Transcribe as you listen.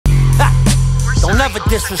ever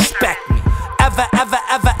disrespect me. Ever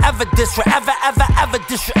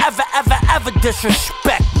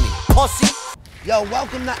disrespect me, pussy. Yo,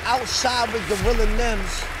 welcome to Outside with Gorilla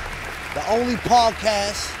NEMS, the only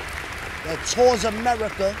podcast that tours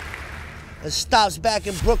America and stops back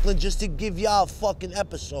in Brooklyn just to give y'all a fucking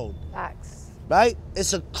episode. Facts. Right?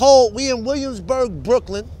 It's a cold, we in Williamsburg,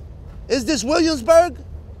 Brooklyn. Is this Williamsburg?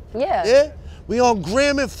 Yeah. Yeah? We on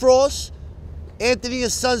Graham and Frost, Anthony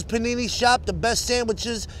and Sons Panini Shop, the best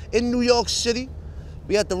sandwiches in New York City.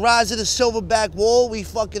 We at the Rise of the Silverback Wall. We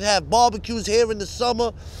fucking have barbecues here in the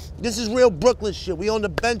summer. This is real Brooklyn shit. We on the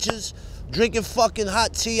benches, drinking fucking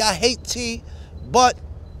hot tea. I hate tea, but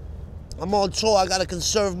I'm on tour. I gotta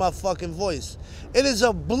conserve my fucking voice. It is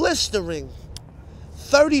a blistering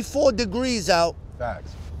 34 degrees out.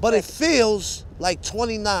 Facts. But it feels like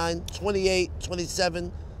 29, 28,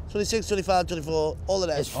 27, 26, 25, 24, all of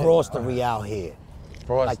that. It's frostery out here.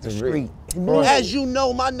 Like the street. As you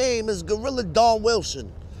know, my name is Gorilla Don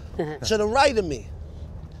Wilson. To the right of me,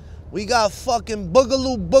 we got fucking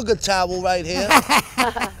Boogaloo Booger Towel right here.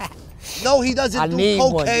 No, he doesn't do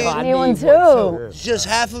cocaine. I need one too. It's just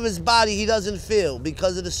half of his body he doesn't feel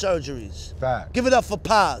because of the surgeries. Fact. Give it up for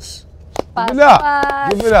Paz. Give it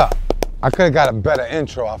up. Give it up. I could have got a better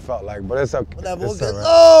intro, I felt like, but it's okay. Whatever. It's all right.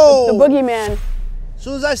 Oh! The boogeyman. As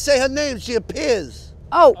soon as I say her name, she appears.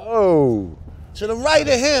 Oh. Oh. To the right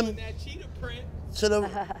of him, to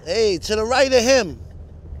the right of him,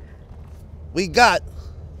 we got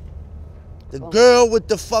the girl with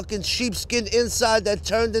the fucking sheepskin inside that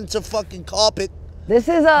turned into fucking carpet. This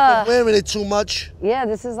is Been wearing it too much. Yeah,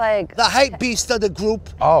 this is like The hype beast of the group,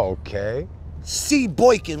 Oh, okay. C.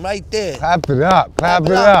 Boykin, right there. Clap it up. Clap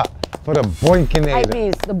it up for the Boykinator. hype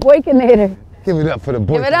beast, the boykinator. Give it up for the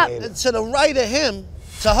Boykinator. Give it up. And to the right of him,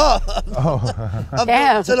 to her,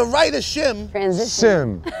 Damn. to the right of Shim,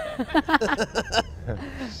 Transition. Sim.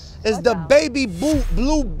 is the baby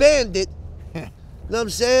blue bandit. You know what I'm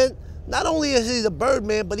saying? Not only is he the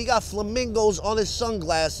Birdman, but he got flamingos on his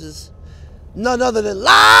sunglasses. None other than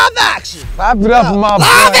live action. Clap it up for my Live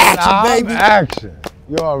boy. action, Live baby. action.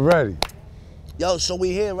 You already. Yo, so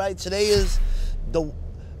we here, right? Today is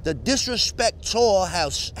the Disrespect Tour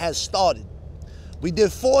has started. We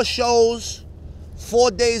did 4 shows,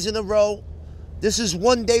 4 days in a row. This is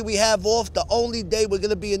one day we have off, the only day we're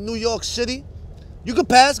gonna be in New York City. You can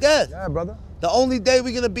pass, go ahead. Yeah, brother. The only day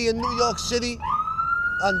we're gonna be in New York City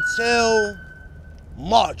until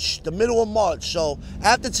March, the middle of March. So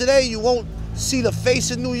after today, you won't see the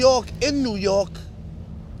face of New York in New York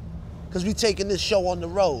because we taking this show on the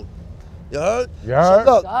road. You heard? You heard?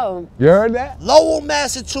 So look, Oh. You heard that? Lowell,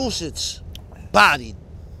 Massachusetts, bodied.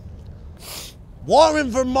 Warren,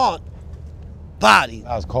 Vermont, bodied.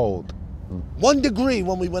 That was cold. 1 degree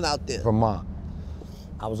when we went out there. Vermont.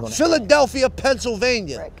 I was gonna. Philadelphia,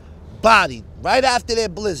 Pennsylvania, Frick. bodied right after their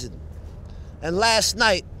blizzard. And last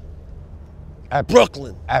night, Epic.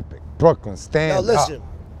 Brooklyn. Epic. Brooklyn. Stand Yo, listen. up.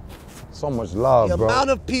 So much love, The bro. amount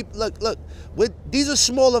of people, look, these are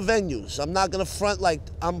smaller venues. I'm not gonna front like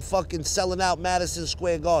I'm fucking selling out Madison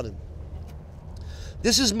Square Garden.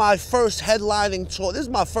 This is my first headlining tour. This is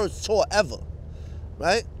my first tour ever,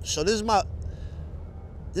 right? So this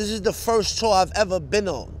is the first tour I've ever been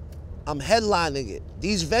on. I'm headlining it.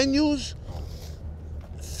 These venues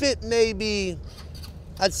fit maybe,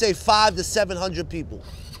 I'd say 500 to 700 people.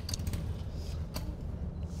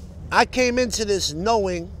 I came into this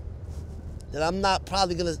knowing that I'm not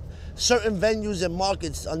probably gonna, certain venues and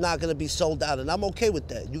markets are not gonna be sold out, and I'm okay with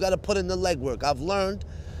that. You gotta put in the legwork. I've learned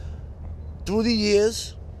through the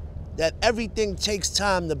years that everything takes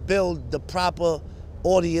time to build the proper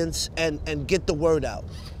audience and get the word out.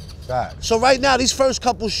 Facts. So right now, these first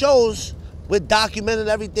couple shows, we're documenting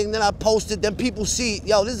everything, then I posted, then people see,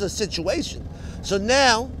 yo, this is a situation. So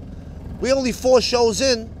now, we only 4 shows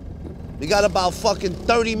in, we got about fucking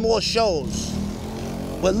 30 more shows.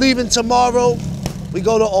 We're leaving tomorrow. We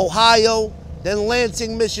go to Ohio, then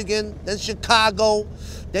Lansing, Michigan, then Chicago,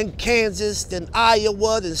 then Kansas, then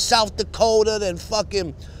Iowa, then South Dakota, then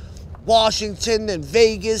fucking Washington, then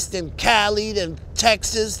Vegas, then Cali, then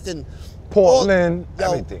Texas, then Portland,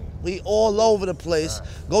 yo, everything. We all over the place.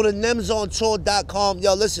 Go to nemsontour.com.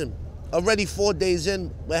 Yo, listen, already 4 days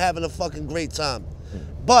in, we're having a fucking great time.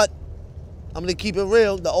 But I'm gonna keep it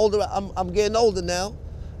real. The older I'm getting older now.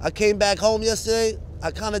 I came back home yesterday. I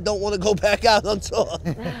kind of don't want to go back out on tour.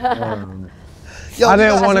 Yo, I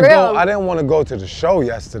didn't want to real. go. I didn't want to go to the show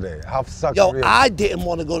yesterday. How sucky. Yo, really. I didn't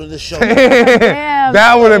want to go to the show. Damn.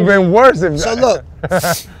 That would have been worse if. So look,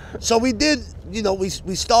 so we did, you know, we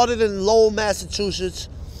started in Lowell, Massachusetts.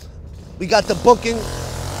 We got the booking.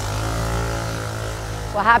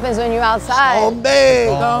 What happens when you're outside? Oh,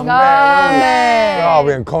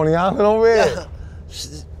 we in Coney Island over here?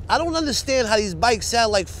 I don't understand how these bikes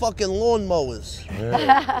sound like fucking lawnmowers.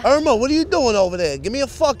 Yeah. Irma, what are you doing over there? Give me a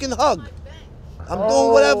fucking hug. I'm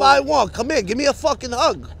doing whatever I want. Come here, give me a fucking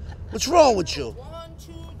hug. What's wrong with you? 1,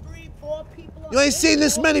 2, 3, 4 people. You ain't seen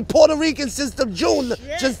this many Puerto Ricans since the June,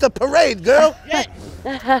 since the parade, girl.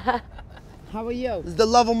 How are you? This is the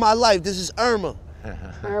love of my life. This is Irma.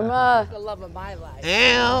 Irma. The love of my life.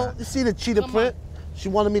 Ow. You see the cheetah print? She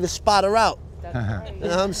wanted me to spot her out. That's right. You know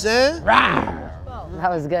what I'm saying? That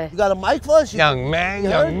was good. You got a mic for us? Young man,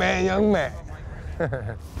 young man, young man.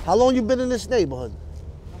 How long you been in this neighborhood?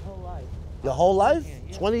 My whole life. Your whole life?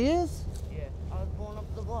 Yeah. 20 years? Yeah. I was born up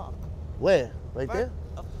the block. Where? Right there?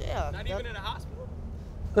 Up there. Not even in a hospital?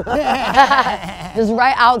 Just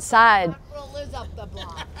right outside. Hospital is up the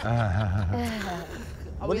block.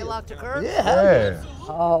 Are we allowed to curse? Yeah.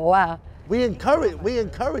 Oh, wow. We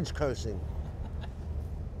encourage cursing.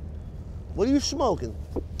 What are you smoking?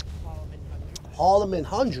 Harlem in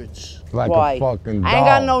hundreds. Like Why? a fucking dog. I ain't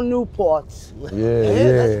got no Newports.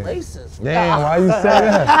 Yeah. That's racist. Damn, why you say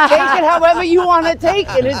that? Take it however you want to take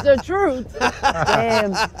it. It's the truth.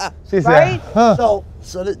 Damn. She said, Right? So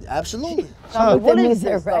absolutely. Tell me, what That is means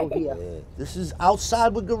they're this out right. here? This is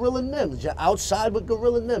outside with Gorilla NEMS. You're outside with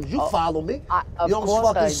Gorilla NEMS. You follow me. Of You don't course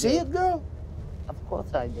fucking I see do. it, girl? Of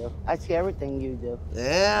course I do. I see everything you do.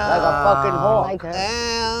 Yeah. Like a fucking hawk. Like her.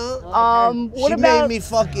 Yeah. What She about made me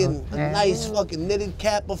fucking a nice fucking knitted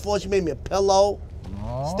cap before. She made me a pillow.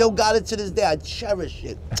 Still got it to this day. I cherish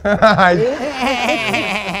it.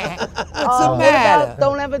 what about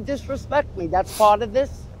don't ever disrespect me? That's part of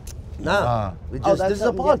this? Nah. that's This is a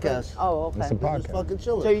something different. podcast. Oh, okay. It's a We're just podcast. fucking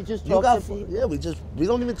chilling. So you just talk got to people? Yeah, we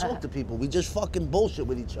don't even talk to people. We just fucking bullshit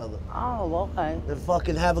with each other Oh, okay. and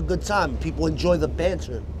fucking have a good time. People enjoy the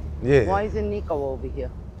banter. Yeah. Why isn't Nico over here?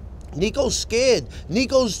 Nico's scared.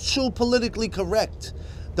 Nico's too politically correct.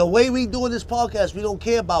 The way we do in this podcast, we don't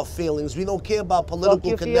care about feelings. We don't care about political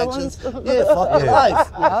your connections. feelings? Yeah, fuck your life.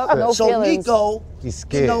 Yup, no So feelings. Nico, He's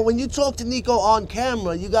scared. you know, when you talk to Nico on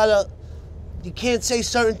camera, you can't say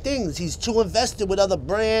certain things. He's too invested with other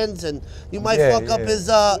brands, and you might fuck up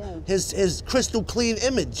his crystal clean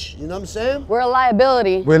image. You know what I'm saying? We're a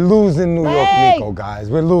liability. We're losing New York Hey! Nico, guys.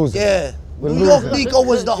 We're losing. Yeah. We're New York losing. Nico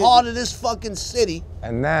was the heart of this fucking city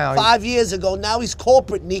And now 5 years ago. Now he's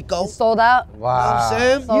corporate Nico. Sold out. You know what I'm wow.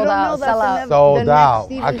 saying? Sold you don't out, know sell out. that's Sold the next out.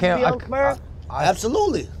 Steven I can't- Spielberg?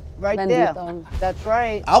 Absolutely. Right Bendito. there. That's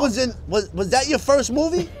right. I was in. Was that your first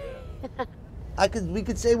movie? We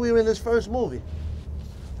could say we were in his first movie.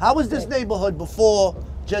 How was this neighborhood before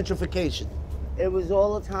gentrification? It was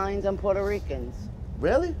all Italians and Puerto Ricans.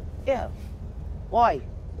 Really? Yeah. Why?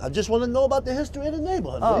 I just want to know about the history of the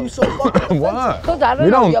neighborhood. Oh. What are you so fucking What? Because I don't We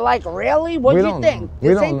know. don't- You're like, really? What we do you don't think? know. We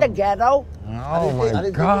This don't ain't the know. ghetto? Oh I my didn't think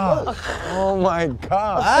it God. was. Oh my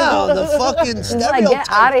God. Wow, the fucking He's stereotype. like, get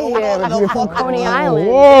out of going here. on in the You're from fucking Coney world. Island.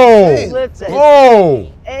 Whoa. Listen.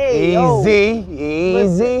 Whoa. Hey, yo.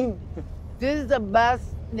 Easy. This is the best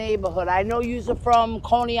neighborhood. I know you're from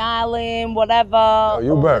Coney Island, whatever.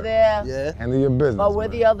 you over better. there. Yeah, Handle your business. But we're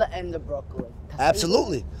man. the other end of Brooklyn.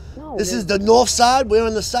 absolutely. No, This is the north side. We're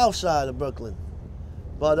on the south side of Brooklyn.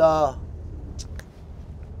 But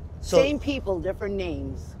so Same people, different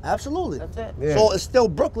names. absolutely. That's it. Yeah. So it's still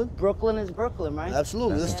Brooklyn. Brooklyn is Brooklyn, right?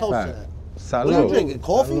 Absolutely. Let's toast to that. Salud. What are you drinking?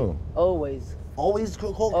 Coffee? Salud. Always. Always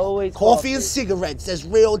Always coffee coffee. and cigarets. That's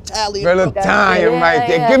real Italian. Real Brooklyn. Italian Yeah, right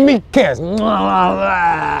there. yeah. Give me a kiss. Tell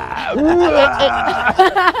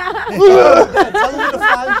them to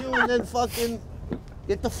find you and then fucking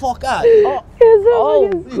get the fuck out. Oh,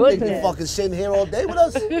 You think you goodness. fucking sitting here all day with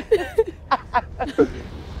us?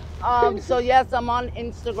 So yes, I'm on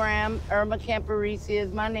Instagram. Irma Camparisi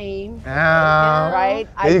is my name. Ah. Right?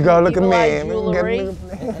 There you go. Look at people me. like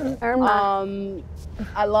jewelry. Irma.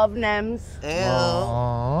 I love NEMS.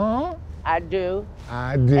 Aw, I do.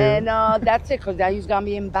 I do. And that's it, because now he's gonna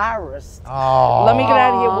be embarrassed. Aw. Let me get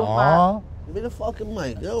out of here with my. Aw. Give me the fucking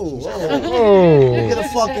mic. Yo, Oh. get a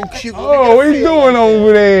fucking cute. Oh, what you doing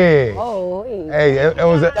over there? Oh, hey. Hey, it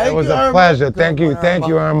was a Thank you, Irma. pleasure. Thank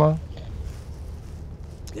you, Irma.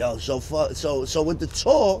 Yo, so with the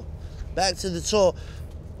tour, back to the tour.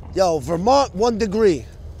 Yo, Vermont 1 degree.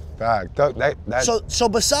 Fact. So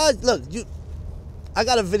besides, look, I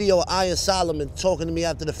got a video of Iron Solomon talking to me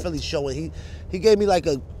after the Philly show, and he gave me like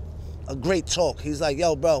a great talk. He's like,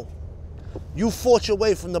 yo, bro, you fought your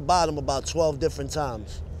way from the bottom about 12 different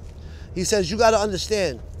times. He says, you gotta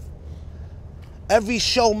understand, every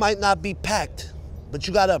show might not be packed, but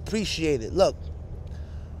you gotta appreciate it. Look,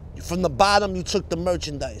 from the bottom, you took the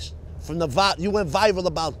merchandise. You went viral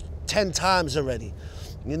about 10 times already.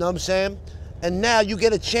 You know what I'm saying? And now you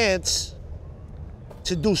get a chance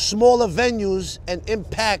to do smaller venues and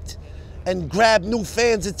impact and grab new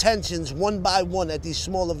fans' attentions one by one at these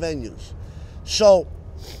smaller venues. So,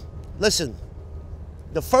 listen,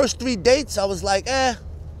 the first 3 dates, I was like,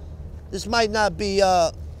 this might not be,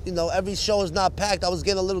 you know, every show is not packed. I was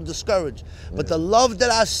getting a little discouraged. But the love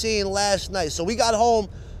that I seen last night, so we got home.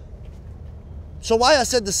 So why I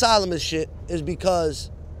said the Solomon shit is because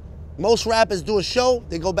most rappers do a show,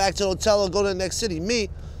 they go back to the hotel or go to the next city. Me,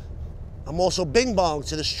 I'm also bing bong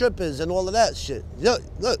to the strippers and all of that shit.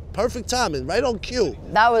 Look, perfect timing, right on cue.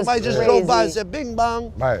 That was Somebody just crazy. drove by and said bing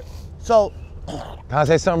bong. Right. So, Can I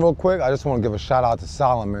say something real quick? I just want to give a shout out to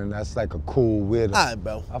Solomon. That's like a cool, weird. all right,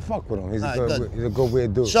 bro. I fuck with him. He's All a right, good, good. he's a good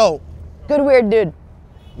weird dude. So, Good weird dude.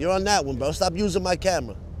 you're on that one, bro. Stop using my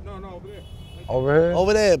camera. Over here?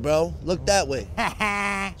 Over there, bro. Look that way.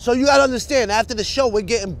 So you gotta understand, after the show, we're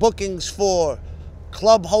getting bookings for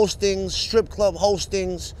club hostings, strip club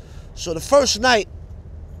hostings. So the first night,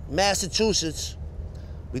 Massachusetts,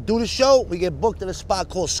 we do the show, we get booked at a spot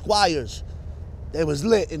called Squires. They was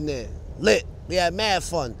lit in there, lit. We had mad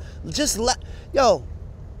fun. Yo,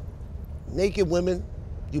 naked women,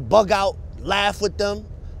 you bug out, laugh with them.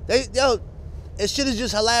 This shit is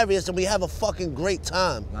just hilarious and we have a fucking great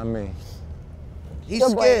time. I mean. He's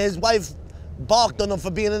Good scared. boy. His wife barked on him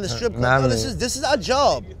for being in the strip club. Nah, Yo, man. this is our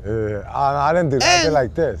job. Yeah, I didn't do that. I did And-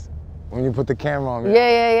 like this. When you put the camera on me.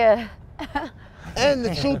 Yeah. And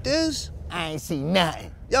the truth is, I ain't see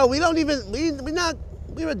nothing. yo, we don't even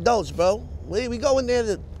we're adults, bro. We go in there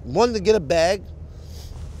to get a bag.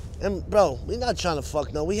 And bro, we not trying to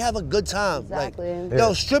fuck no. We have a good time. Exactly. Like, Yeah.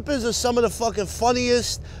 yo, strippers are some of the fucking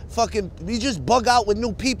funniest we just bug out with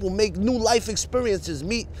new people, make new life experiences,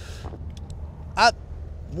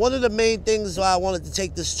 one of the main things why I wanted to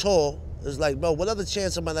take this tour is like, bro, what other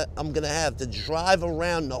chance I'm gonna have to drive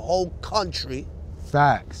around the whole country,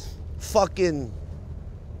 Facts. fucking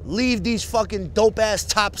leave these fucking dope ass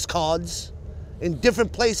Tops cards in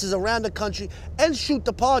different places around the country and shoot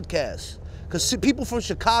the podcast. Cause people from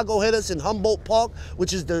Chicago hit us in Humboldt Park,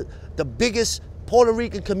 which is the biggest Puerto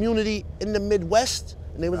Rican community in the Midwest,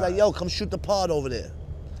 and they was like, yo, come shoot the pod over there.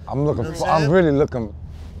 I'm looking. what I'm I'm saying? really looking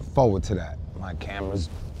forward to that. My cameras.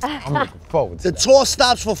 I'm looking forward to The that. tour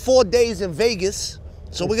stops for 4 days in Vegas.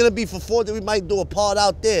 So we're gonna be for 4 days. We might do a pod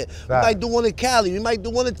out there. We Right. might do one in Cali. We might do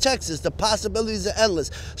one in Texas. The possibilities are endless.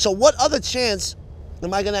 So what other chance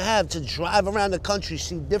am I gonna have to drive around the country,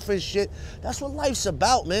 see different shit? That's what life's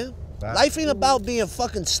about, man. Right. Life ain't about being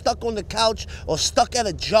fucking stuck on the couch or stuck at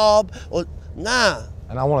a job or nah.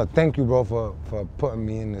 And I want to thank you, bro, for putting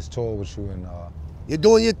me in this tour with you. And You're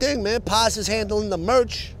doing your thing, man. Paz is handling the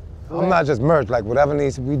merch. I'm not just merch. Like whatever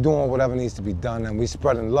needs to be doing, whatever needs to be done, and we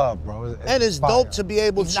spreading love, bro. And it's fire. dope to be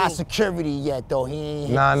able He's to. not security yet, though. He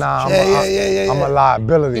ain't. Nah, I'm Yeah. a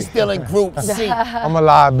liability. He's still in Group C. I'm a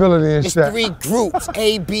liability and It's shit. 3 groups,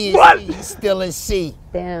 A, B, and C. He's still in C.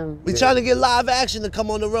 Damn. We trying to get live action to come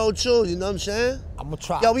on the road too, you know what I'm saying? I'm gonna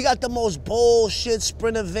try. Yo, we got the most bullshit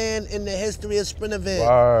Sprinter van in the history of Sprinter van.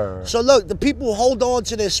 Word. So look, the people hold on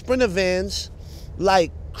to their Sprinter vans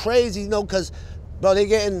like crazy, you know, cause bro, they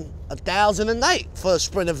getting 1,000 a night for a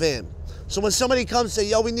Sprinter van. So when somebody comes and say,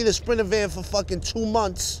 yo, we need a Sprinter van for fucking 2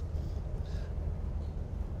 months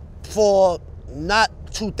for not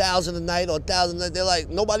 2,000 a night or 1,000 a night, they're like,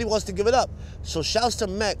 nobody wants to give it up. So shouts to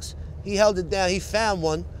Mex, he held it down, he found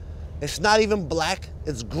one. It's not even black,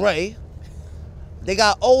 it's gray. They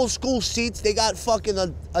got old school seats. They got fucking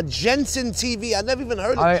a Jensen TV. I never even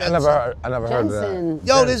heard of I Jensen. never heard of that. Jensen.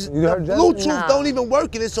 Yo, this You heard the Jensen? Bluetooth Nah. don't even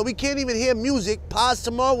work in it, so we can't even hear music. Paz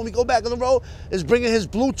tomorrow when we go back on the road is bringing his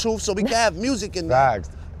Bluetooth so we can have music in there.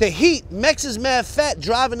 Facts. The heat, Mex is mad fat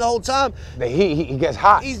driving the whole time. The heat, he gets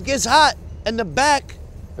hot. He gets hot in the back.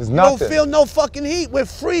 It's You nothing. don't feel no fucking heat. We're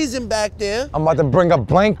freezing back there. I'm about to bring a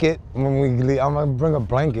blanket when we leave. I'm gonna bring a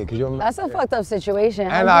blanket because you're. That's a fucked up situation.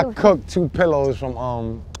 And How I do you- cooked 2 pillows from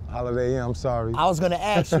Holiday Inn. I'm sorry. I was gonna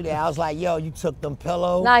ask you that. I was like, yo, you took them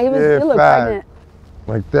pillows. Nah, he Yeah, looked fact. pregnant.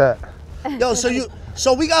 Like that. Yo,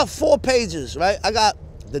 so we got 4 pages, right? I got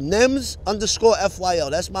the NEMS _ FYL.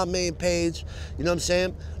 That's my main page. You know what I'm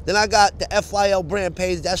saying? Then I got the FYL brand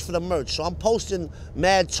page. That's for the merch. So I'm posting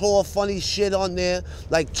mad tour funny shit on there,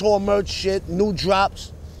 like tour merch shit, new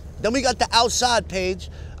drops. Then we got the outside page,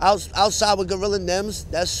 outside with Gorilla NEMS.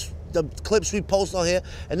 That's the clips we post on here.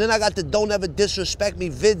 And then I got the Don't Ever Disrespect Me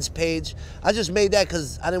vids page. I just made that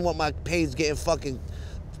because I didn't want my page getting fucking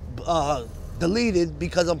deleted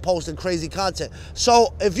because I'm posting crazy content.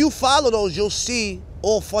 So if you follow those, you'll see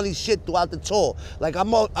all funny shit throughout the tour. Like I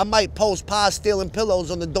might post pies stealing pillows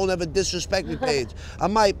on the Don't Ever Disrespect Me page. I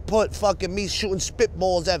might put fucking me shooting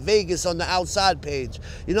spitballs at Vegas on the outside page.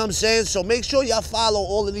 You know what I'm saying? So make sure y'all follow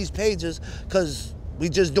all of these pages, because we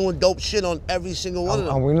just doing dope shit on every single one of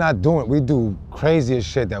them. And we're not doing, we do crazier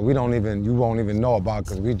shit that we don't even, you won't even know about,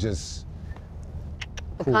 because we just,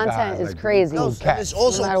 The cool content guys, is like, crazy. cool No, cats. it's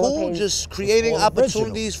also No matter what cool page. just creating It's all original.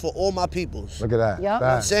 opportunities for all my peoples. Look at that. Yep.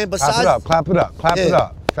 Facts. Saying clap besides- it up, clap it up, clap it Yeah.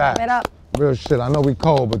 up. Facts. Clap it up. Real shit. I know we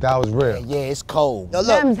cold, but that was real. Yeah, it's cold. Yo,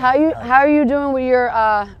 look, NEMS, how are you doing with your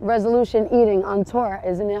resolution eating on tour?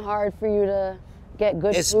 Isn't it hard for you to get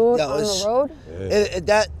good food on the road?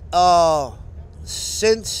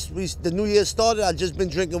 Since the new year started, I've just been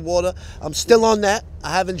drinking water. I'm still on that. I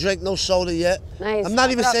haven't drank no soda yet. Nice. I'm not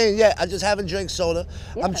even Clap it up. saying yet. I just haven't drank soda.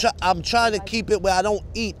 Yeah. I'm trying to keep it where I don't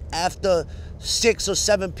eat after 6 or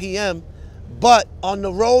 7 p.m. But on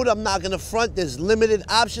the road, I'm not gonna front. There's limited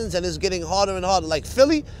options, and it's getting harder and harder. Like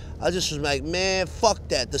Philly, I just was like, man, fuck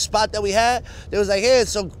that. The spot that we had, they was like, hey,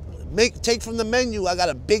 so take from the menu. I got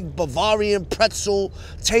a big Bavarian pretzel,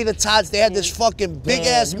 tater tots. They had this fucking big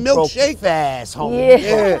ass Damn, you broke milkshake. fast, homie. Yeah.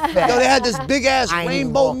 You broke Yo, fast. they had this big ass I ain't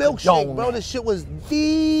rainbow even milkshake, bro. condone This shit was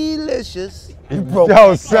delicious. You broke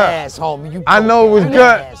Yo, son. fast, homie. You I broke know it was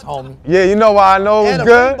fast, good. homie. Yeah, you know why I know They it had was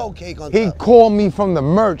a good? rainbow cake on He top. called me from the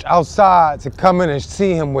merch outside to come in and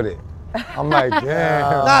see him with it. I'm like,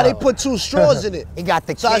 damn. Nah, they put 2 straws in it. He got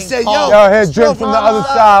the So I King said, Kong. yo, Yo, here's straw drink from the from other the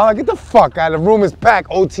side. I'm like, get the fuck out. The room is packed.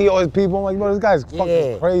 OT, all his people. I'm like, bro, this guy's fucking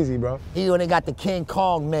Yeah. crazy, bro. He only got the King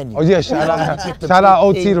Kong menu. Oh, yeah, shout out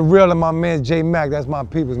OT the real and my man J Mac. That's my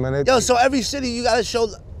peoples, man. They- Yo, so every city you gotta show,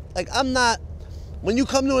 like I'm not, when you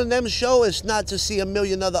come to an NEMS show, it's not to see a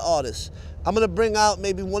million other artists. I'm gonna bring out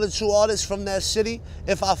maybe 1 or 2 artists from that city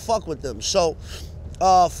if I fuck with them. So,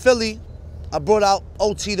 Philly, I brought out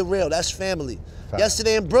OT the real, that's family. Fact.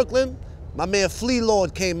 Yesterday in Brooklyn, my man Flea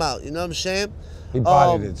Lord came out, you know what I'm saying? He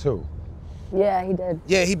bodied it too. Yeah, he did.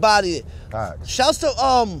 Yeah, he bodied it. Facts. Shouts to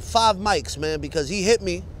 5 Mics, man, because he hit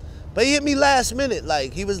me, but he hit me last minute.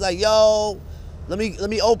 Like he was like, "Yo, let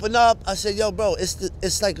me open up." I said, "Yo, bro,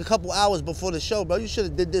 it's like a couple hours before the show, bro. You should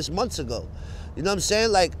have did this months ago." You know what I'm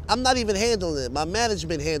saying? Like I'm not even handling it. My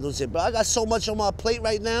management handles it, bro. I got so much on my plate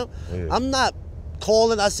right now. Yeah. I'm not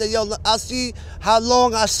calling. I said, "Yo, I'll see how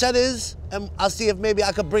long our set is, and I'll see if maybe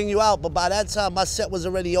I could bring you out." But by that time, my set was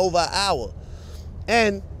already over an hour,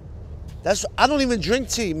 and I don't even drink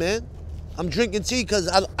tea, man. I'm drinking tea because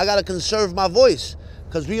I gotta conserve my voice.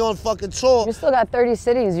 Cause we on fucking tour. You still got 30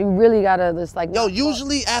 cities. You really gotta just like. Yo,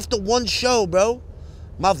 usually after one show, bro,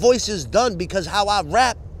 my voice is done because how I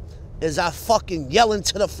rap is I fucking yell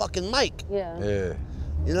into the fucking mic. Yeah. Yeah.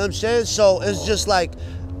 You know what I'm saying? So it's just like,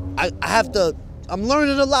 I have to, I'm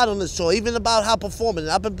learning a lot on this tour, even about how performing.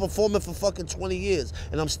 I've been performing for fucking 20 years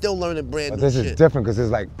and I'm still learning brand But new this shit. is different because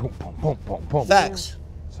it's like boom, boom, boom, boom, boom. Facts.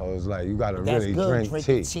 So it's like you gotta That's really good, drink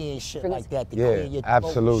drinking tea. tea and shit like that to clear Yeah, your throat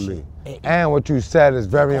absolutely. and shit. And what you said is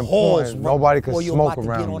very The halls important. Nobody can before you're smoke about to get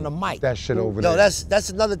around on the you. mic. That shit over Yo, there. that's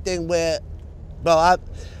another thing where, bro,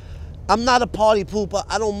 I'm not a party pooper.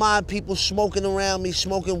 I don't mind people smoking around me,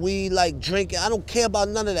 smoking weed, like drinking. I don't care about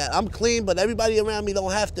none of that. I'm clean, but everybody around me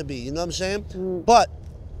don't have to be, you know what I'm saying? But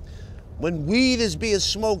when weed is being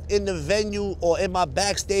smoked in the venue or in my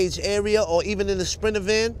backstage area or even in the Sprinter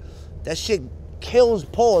van, that shit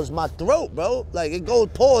kills my throat, bro. Like it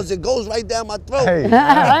goes it goes right down my throat. Hey,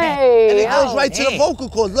 Hey, And it goes yo. right to the vocal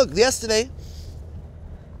cords. Look, yesterday,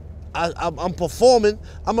 I'm performing.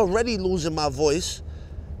 I'm already losing my voice.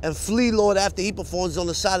 And Flea Lord, after he performs on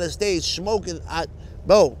the side of the stage, smoking, I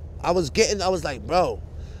was like, bro.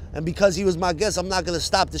 And because he was my guest, I'm not gonna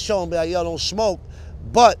stop the show and be like, yo, don't smoke.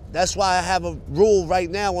 But that's why I have a rule right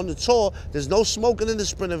now on the tour. There's no smoking in the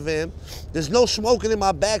Sprinter van. There's no smoking in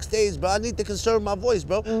my backstage, bro. I need to conserve my voice,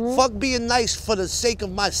 bro. Fuck being nice for the sake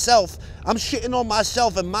of myself. I'm shitting on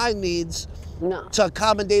myself and my needs to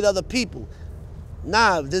accommodate other people.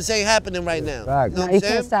 Nah, this ain't happening right now. Facts. You know No, what you I'm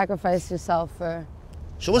saying? can't sacrifice yourself for.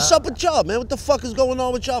 So what's up with y'all, man? What the fuck is going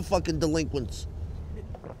on with y'all fucking delinquents?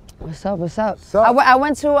 What's up? What's up? What's up? I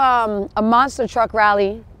went to a monster truck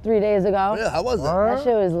rally 3 days ago. Yeah, how was that? That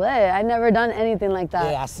shit was lit. I never done anything like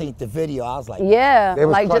that. Yeah, I seen the video. I was like, Yeah, They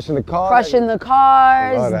was like crushing just the cars? crushing the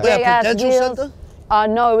cars, Love that. big Where, ass Prudential wheels. Center?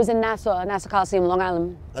 No, it was in Nassau Coliseum, Long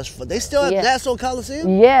Island. They still at Yeah. Nassau Coliseum?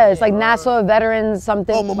 Yeah, it's like Nassau Veterans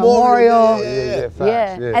something Memorial. Yeah,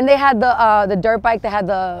 facts, Yeah, and they had the dirt bike. They had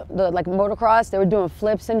the like motocross. They were doing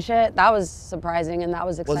flips and shit. That was surprising and that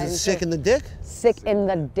was exciting. Was it sick too. in the dick? Sick in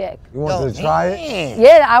the dick. You wanted to try it?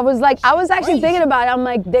 Yeah, I was actually thinking about it. I'm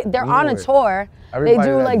like, they're on a it. tour. Everybody they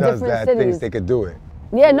do that like does different that cities. thinks they could do it.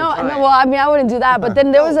 Yeah, no, well, I mean, I wouldn't do that. But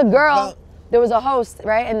then there was a girl, there was a host,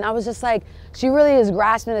 right? And I was just like, she really is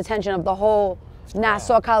grasping the attention of the whole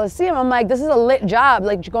Nassau Coliseum. I'm like, this is a lit job,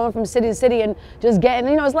 like going from city to city and just getting,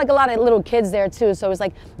 you know, it's like a lot of little kids there too. So it's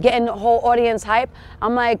like getting the whole audience hype.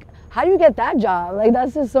 I'm like, how do you get that job? Like,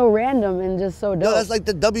 that's just so random and just so dope. No, that's like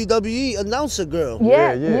the WWE announcer girl.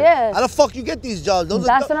 Yeah. How the fuck you get these jobs?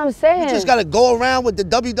 That's what I'm saying. You just gotta go around with the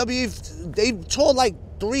WWE. They toured like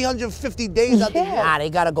 350 days out the year. Nah, they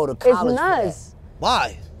gotta go to college. It's nuts.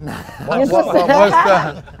 Why? What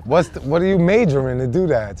do you major in to do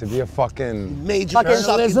that? To be a fucking Major Fucking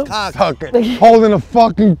sucking cock. holding a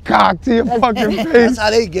fucking cock to your fucking face. That's how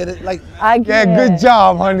they get it. Like, Yeah, good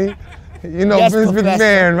job, honey. You know Yes, Vince Professor.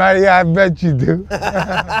 McMahon, right? Yeah, I bet you do.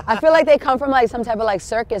 I feel like they come from like some type of like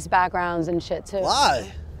circus backgrounds and shit too.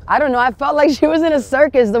 why? I don't know. I felt like she was in a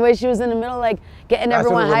circus the way she was in the middle, like getting That's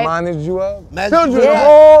everyone what it hyped. reminded you of? Imagine Children you- of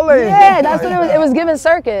all ages. Yeah, that's what it was. It was giving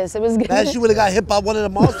circus. It was giving. Imagine she would have got hit by one of the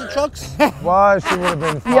monster trucks. Why? She would have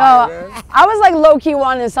been Yo, fired. I was like low key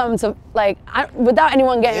wanting something to like, without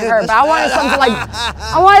anyone getting Yeah, hurt, but I wanted that's- something to like,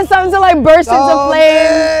 I wanted something to like burst into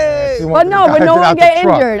flames. She But wanted no, the but guy no to one out get the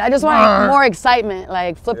truck. injured. I just wanted more excitement,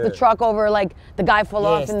 like flip the truck over, like the guy fall Yeah,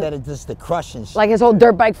 off instead and of just the crushing shit. like his whole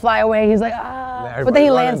dirt bike fly away. He's like, ah, but then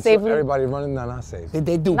he lands safely. Everybody running, no, not safe. Did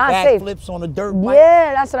they do Not safe. backflips on a dirt bike?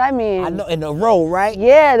 Yeah, that's what I mean. I know, in a row, right?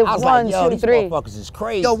 Yeah, the I was one, like, yo, two, these three. motherfuckers is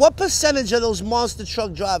crazy. Yo, what percentage of those monster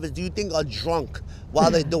truck drivers do you think are drunk while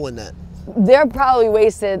they're doing that? They're probably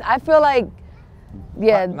wasted. I feel like,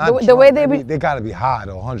 yeah, Not the way they drunk, be. they gotta be high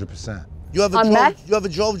though, 100%. You ever On drove? meth? You ever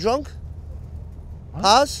drove drunk?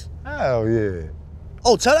 Haas? Hell yeah.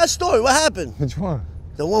 Oh, tell that story. What happened? Which one?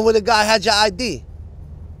 The one where the guy had your ID.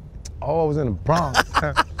 Oh, I was in the Bronx.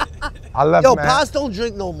 I left, Yo, man. Paz don't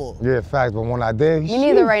drink no more. Yeah, facts, but when I did, Me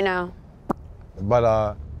neither right now.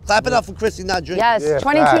 But Clap it up for Chrissy not drinking. Yes, Yeah,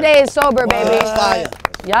 22 facts. days sober, baby. That's fire.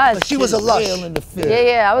 Yes. But she was a lush. Real in the field.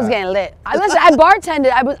 Yeah, I was getting lit. Listen, I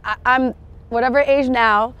bartended. I'm whatever age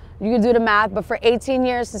now. You can do the math, but for 18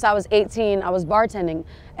 years since I was 18, I was bartending,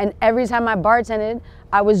 and every time I bartended,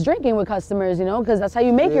 I was drinking with customers, you know, because that's how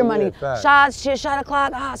you make your money. facts. Shots, shit, shot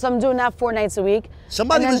o'clock. So I'm doing that 4 nights a week.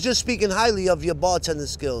 Somebody And then- was just speaking highly of your bartending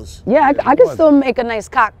skills. Yeah, I could still make a nice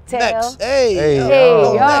cocktail. Mex. Hey. Hey, Hey,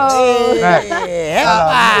 yo. yo. Max,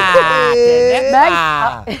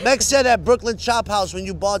 Mex, Mex said at Brooklyn Chop House when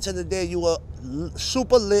you bartended there, you were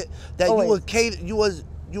super lit. That you Always. were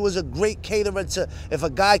you was a great caterer to. If a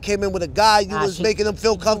guy came in with a guy, you Nah, was she- making him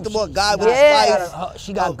feel comfortable. A guy with Yeah. his wife.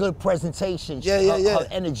 She got good presentation. Yeah, yeah, yeah. Her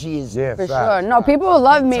energy is yeah, for facts. sure. No, people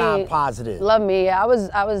love me. time positive. Love me. Yeah, I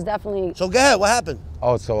was definitely. So go ahead. What happened?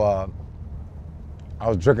 Oh, so I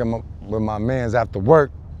was drinking with my mans after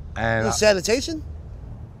work, and In sanitation?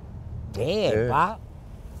 Damn, Yeah. Bob.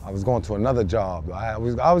 I was going to another job. I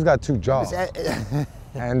always got 2 jobs,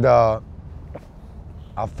 and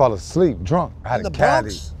I fell asleep drunk. I had In a the caddy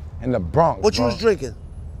Bronx? in the Bronx. What you bro. was drinking?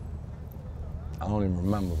 I don't even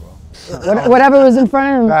remember, bro. Whatever was in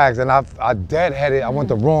front of him. Facts, and I deadheaded. I went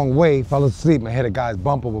the wrong way, fell asleep, and hit a guy's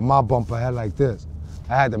bumper with my bumper head like this.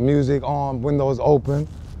 I had the music on, windows open,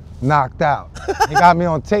 knocked out. He got me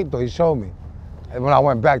on tape though. He showed me. And when I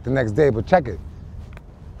went back the next day, but check it.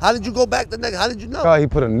 How did you go back the next? How did you know? He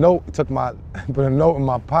put a note. He put a note in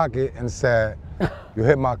my pocket and said, "You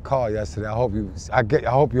hit my car yesterday. I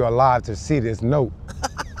hope you're alive to see this note."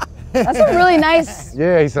 That's a really nice.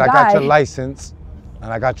 Yeah, he said, "I got your guy. license,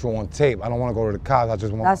 and I got you on tape. I don't want to go to the cops. I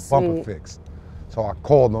just want That's my bumper sweet. fixed." So I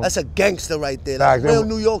called him. That's a gangster right there. That's Facts. real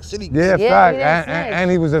New York City. Yeah, Yeah, fact. he didn't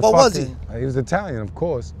And he was a What was fucking. He was Italian, of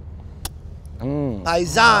course.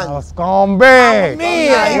 Paisan. Scumbag.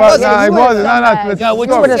 mia. He He wasn't. wasn't. He wasn't. No, Scumbag. no. Yo, what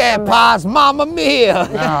You you would've said, scumbag. Paz? Mama mia.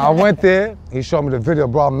 Nah, I went there. He showed me the video,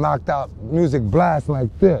 bro. I'm knocked out. Music blast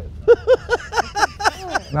like this.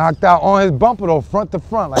 Knocked out on his bumper though, front to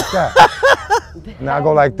front like that. And I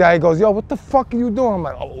go like that. He goes, "Yo, what the fuck are you doing?" I'm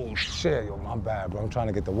like, "Oh shit, yo, my bad, bro. I'm trying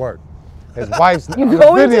to get to work." His wife's You in the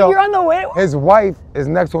go into, video. you're on the way. His wife is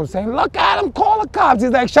next to him saying, "Look at him, call the cops."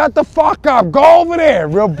 He's like, "Shut the fuck up, go over there."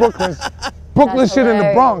 Real Brooklyn That's shit in the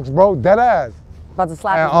hilarious. Bronx, bro. Dead ass. About to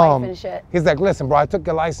slap And, his wife and shit. He's like, "Listen, bro, I took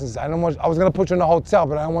your license. I was gonna put you in the hotel,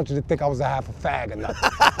 but I don't want you to think I was a half a fag or nothing."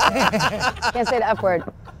 Can't say the F word.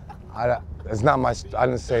 It's not my. I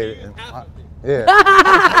didn't say it.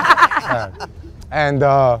 Yeah. And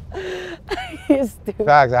You're stupid.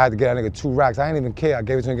 facts, I had to get that nigga 2 racks. I didn't even care. I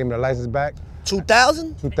gave it to him, gave me the license back.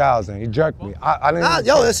 2,000? 2,000. He jerked me. I didn't. Nah, even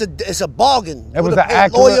yo, care. it's a bargain. It was an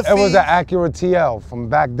Acura TL from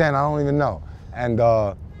back then. I don't even know. And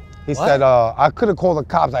he said I could have called the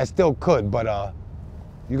cops. I still could, but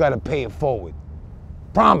you got to pay it forward.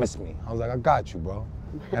 Promise me. I was like, I got you, bro.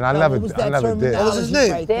 And I never did. What was his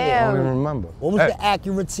name? Right Damn. I there? don't even remember. What was the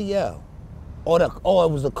Acura TL? Or it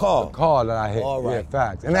was the car? The car that I hit. All right. Yeah,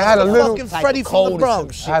 facts. And it had a little. Fucking Freddie from the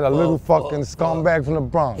Bronx. I had a little fucking scumbag from the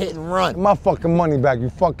Bronx. Hit and run. Get my fucking money back. You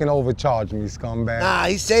fucking overcharged me, scumbag. Nah,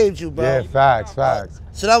 he saved you, bro. Yeah, facts.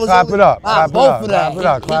 So that was Clap only- it up. Ah, Clap it both up. of that. Clap it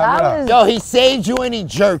up. Clap it up. Yo, he saved you and he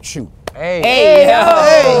jerked you. Hey. Hey, yo.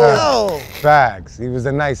 Hey, yo. Facts. He was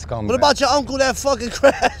a nice scumbag. What about your uncle that fucking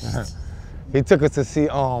crashed? He took us to see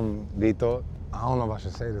Dito. I don't know if I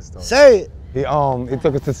should say this though. Say it. He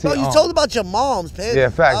took us to see. No, you told about your mom's, man. Yeah,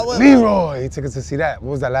 facts. Leroy. He took us to see that.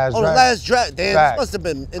 What was that last Oh, drag? the last drag. Damn, Facts. this must have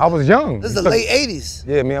been. I was young. This is He the took- late 80s.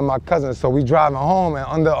 Yeah, me and my cousin. So we driving home and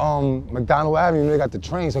under McDonald Avenue, they got the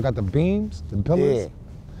train, so it got the beams, the pillars. Yeah.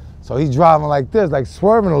 So he's driving like this, like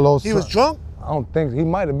swerving a little. He was drunk? I don't think he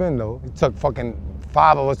might have been though. He took fucking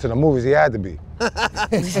 5 of us to the movies. He had to be.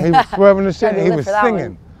 He was swerving the shit. Had to And he live was for that singing.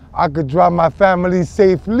 one. I could drive my family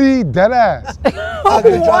safely, dead ass. I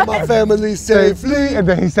could drive my family safely. And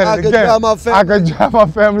then he said I it could again. drive my family. I could drive my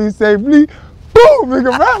family safely. Boom,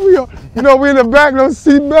 nigga, rap me up. You know, we in the back, no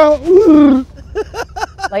seatbelt.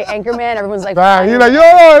 Like Anchorman, everyone's like, Facts. He like, yo,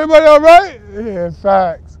 everybody all right? Yeah,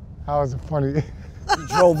 facts. How was it funny? You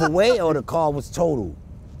drove away or the car was totaled?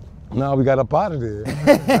 No, we got up out of there.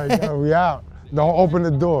 Like, yo, we out. Don't open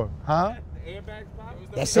the door, huh?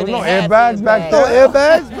 That shit No ain't have airbags back airbags. there.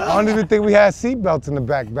 Airbags, bro? I don't even think we had seatbelts in the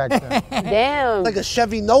back then. damn. Like a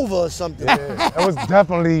Chevy Nova or something. Yeah, it was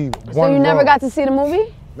definitely So one you never road. got to see the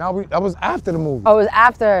movie? Now that was after the movie. Oh, it was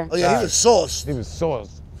after. Oh, yeah, he was sauced. He was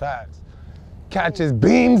sauced. Facts. Catch his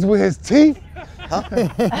beams with his teeth.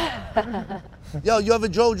 Yo, you ever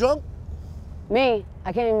drove drunk? Me,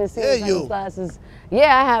 I can't even see Yeah, the you. glasses.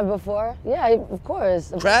 Yeah, I have before. Yeah, of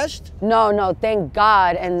course. Crashed? No, thank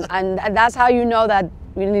God. And that's how you know that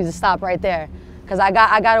we need to stop right there. Cause I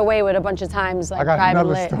got away with a bunch of times like I got driving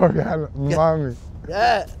another lit. story. I remind me.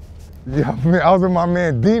 Yeah. Yeah, I was with my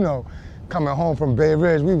man Dino coming home from Bay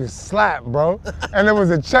Ridge. We was slapped, bro. And there was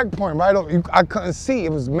a checkpoint right over. I couldn't see.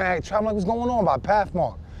 It was mad traffic. I'm like, what's going on by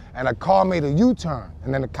Pathmark? And a car made a U-turn.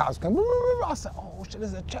 And then the cops came. I said, oh shit,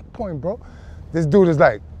 this is a checkpoint, bro. This dude is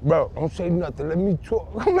like, bro, don't say nothing. Let me talk.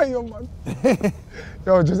 I'm like, yo, man.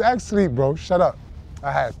 Yo, just act sleep, bro. Shut up.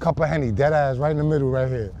 I had a cup of Henny, dead ass, right in the middle, right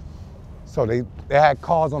here. So they had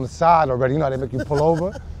cars on the side already. You know how they make you pull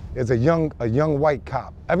over? It's a young white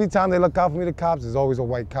cop. Every time they look out for me, the cops, there's always a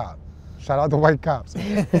white cop. Shout out to white cops.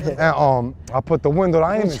 And I put the window,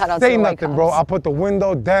 I ain't Shout even out to say the white nothing, bro. cops. I put the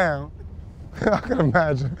window down. I can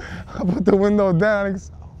imagine. I put the window down. And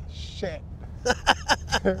oh, shit.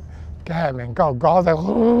 Go ahead, man, go. I was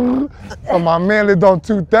like, so my man lived on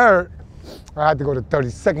 2/3. I had to go to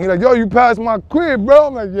 32nd. He's like, yo, you passed my crib, bro.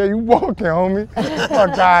 I'm like, yeah, you walking, homie.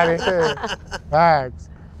 Fuck out of here. Facts.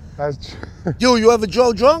 That's true. You ever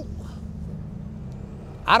drove drunk?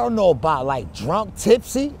 I don't know about like drunk,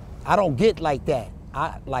 tipsy. I don't get like that.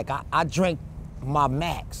 I drink my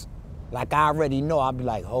max. Like I already know. I'll be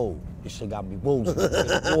like, oh, this shit got me woozy.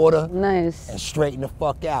 Drink water Nice. and straighten the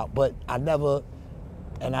fuck out. But I never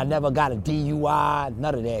got a DUI.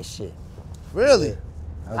 None of that shit. Really?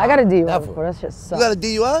 I got a DUI Never. before. That shit sucks. You got a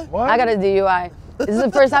DUI? What? I got a DUI. This is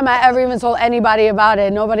the first time I ever even told anybody about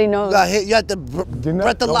it. Nobody knows. You got hit. You had to You know-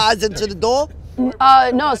 breathalyze into the door?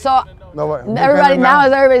 No, so No, what? everybody now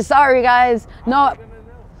is everybody sorry guys. No.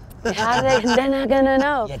 How they're not gonna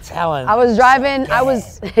know. You're telling. I was driving, I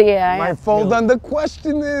was yeah. Might fold under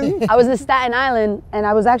questioning. I was in Staten Island and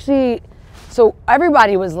I was actually so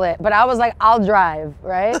everybody was lit, but I was like, I'll drive,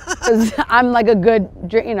 right? Because I'm like a good,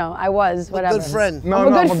 I was, whatever. Good friend. No, I'm a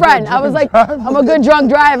no, good friend. I was like, I'm a good drunk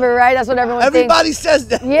driver, right? That's what everyone thinks. Everybody says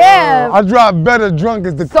that. Yeah. I drive better drunk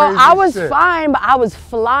is the So craziest I was shit. fine, but I was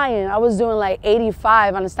flying. I was doing like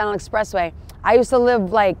 85 on the Staten Island Expressway. I used to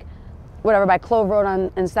live like, whatever, by Clove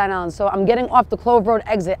Road in Staten Island. So I'm getting off the Clove Road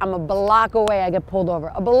exit. I'm a block away. I get pulled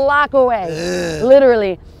over. A block away,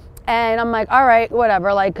 literally. And I'm like, all right,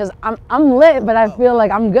 whatever, like, cause I'm lit, but I feel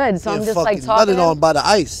like I'm good. So I'm just like talking. Nutted on by the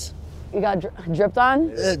ice. You got dripped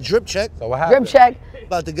on? Drip check. So what happened? Drip check.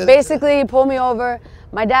 About to get Basically, he pulled me over.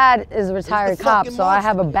 My dad is a retired cop, fucking so I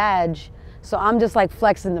have a monster. badge. So I'm just like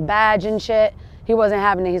flexing the badge and shit. He wasn't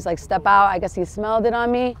having it. He's like, step out. I guess he smelled it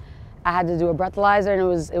on me. I had to do a breathalyzer, and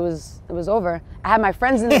it was over. I had my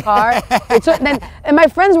friends in the car. And my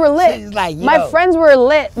friends were lit. She's like, yo. My friends were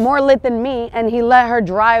lit, more lit than me, and he let her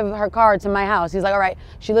drive her car to my house. He's like, all right,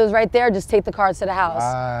 she lives right there. Just take the car to the house.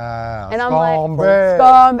 And I'm like, scum.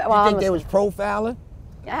 well, You think I'm they was profiling?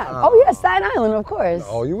 Yeah. Oh yeah, Staten Island, of course.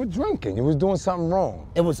 Oh, you were drinking. You was doing something wrong.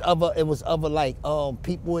 It was other like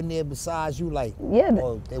people in there besides you, like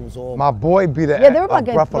it was all. My boy beat a Yeah, they were like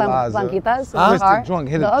breathalyzer. blanquitas. Twisted drunk,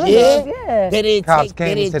 hit The a other Yeah. girls, yeah. They didn't Cops take.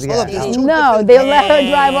 came They and said didn't. he had they to- didn't- No, they let her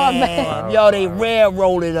drive off. Damn. Yo, they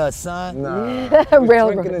railroaded us, son. Nah,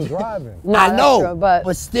 Railroad. drinking and driving. No, I that's know, true,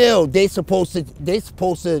 but still, they supposed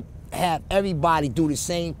to have everybody do the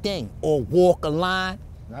same thing or walk a line.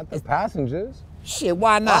 Not the passengers. Shit,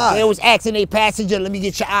 why not? They was asking their passenger, let me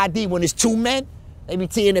get your ID. When it's two men, they be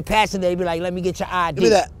telling the passenger, they be like, let me get your ID. Give me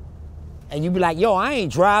that. And you be like, yo, I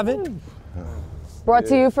ain't driving. brought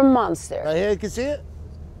to you from Monster. Right here, you can see it?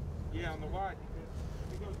 Yeah, on the right.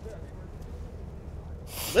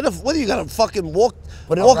 What do you gotta fucking walk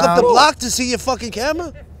But up the around- block to see your fucking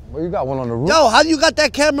camera? Well, you got one on the roof. Yo, how do you got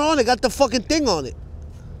that camera on? It got the fucking thing on it.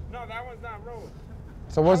 No, that one's not rolling.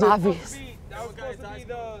 So what's it? Obvious. That was supposed to be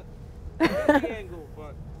the angle,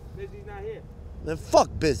 but Busy's not here. Man, fuck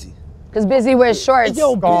Busy. Because Busy wears shorts.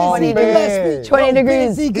 Yo, Gone, 20 man. degrees. 20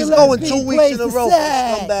 degrees. Busy, He's let going me 2 weeks place in a the row for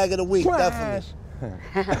sack. scumbag of the week,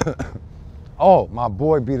 definitely. Oh, my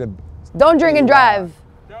boy beat a. Don't drink and drive.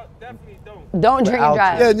 Definitely don't. Don't drink and out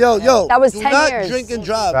drive. Yeah, yo. That was do 10 not years. drink and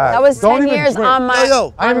drive. Right. That was Don't 10 even years drink. on my,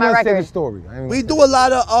 Yo, I ain't on even my gonna say the record. story. We do a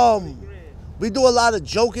lot of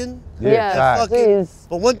joking. Yeah, facts. please.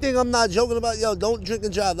 But one thing I'm not joking about, yo, don't drink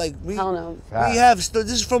and drive. Like we Hell no. this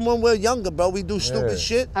is from when we're younger, bro. We do stupid Yeah.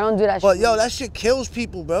 shit. I don't do that But shit. yo, that shit kills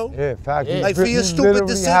people, bro. Yeah, fact. Yeah. Like, for your you stupid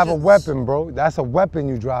literally have a decisions. weapon, bro. That's a weapon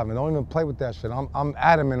you driving. Don't even play with that shit. I'm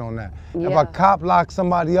adamant on that. If Yeah. a cop locks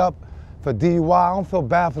somebody up for DUI, I don't feel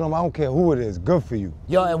bad for them. I don't care who it is. Good for you.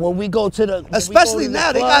 Yo, and when we go to the Especially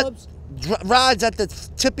now, they got clubs, rides at the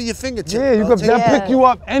tip of your fingertip. Yeah, you bro. could they'll Yeah. pick you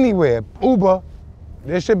up anywhere. Uber.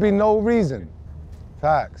 There should be no reason.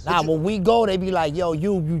 Facts. Nah, when we go, they be like, yo,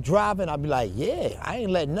 you driving? I be like, yeah, I ain't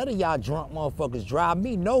letting none of y'all drunk motherfuckers drive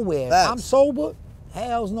me nowhere. If Facts. I'm sober,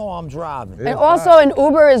 hells no, I'm driving. Yeah. And also, an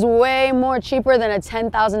Uber is way more cheaper than a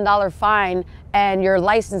 $10,000 fine and your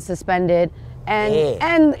license suspended,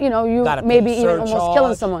 and you know, you Gotta pay maybe even almost surcharge.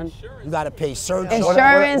 killing someone. You gotta pay surcharge.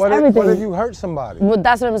 Insurance, What everything. if you hurt somebody? Well,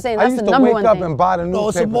 that's what I'm saying. I That's used the to number wake one up thing. and buy the No,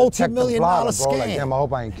 it's a newspaper and check the multi-million-dollar blotter, bro. Like, scam. damn, I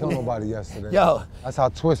hope I ain't kill nobody yesterday. Yo. That's how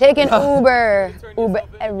twisted. Take an Uber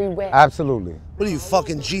everywhere. Absolutely. What are you,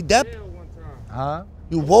 fucking G-Dep? Jail one time. Huh?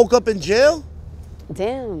 You woke up in jail?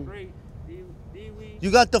 Damn. Great. D-Weed.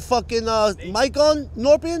 You got the fucking mic on,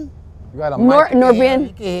 Norpian? You got a mic. You Norbian.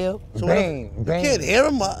 can hear. So Bane. You can't hear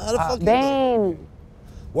him? How the fuck you know? Bane.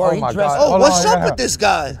 Word, Oh he my dressed God. Oh, Hold what's on, up yeah. with this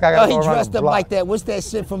guy? This guy Yo, gotta he go around dressed the up block. like that. What's that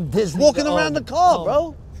shit from Disney? Walking around the car,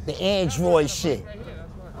 bro. The Android shit.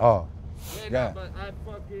 Oh, Yeah, yeah. but I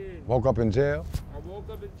fucking, Woke up in jail. I woke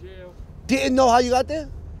up in jail. Didn't know how you got there?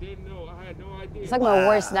 Didn't know. I had no idea. It's like my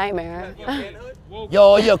worst nightmare. Woke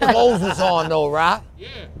Yo, your clothes was on though, right? Yeah.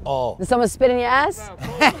 Oh. Did someone spit in your ass?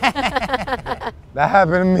 That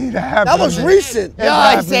happened to me. That happened. That was to me. recent. Yo,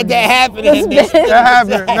 he said that happened. And Spit. That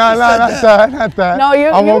happened. No, not that. Not that. No, you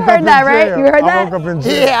I woke heard up that, in right? jail. You heard I that? woke up in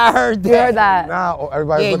jail. Yeah, I heard that. You heard that. Now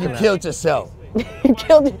everybody's Yeah, looking you at killed yourself. You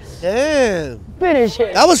killed you. Damn. Finish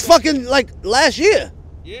it. That was fucking like last year.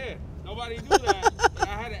 Yeah. Nobody knew that. I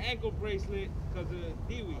had an ankle bracelet because of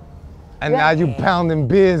D-Weed. And now you pounding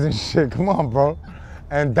beers and shit. Come on, bro.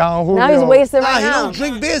 And Don Julio. Now he's wasted Nah, right he now. don't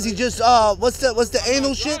drink beers. He just what's the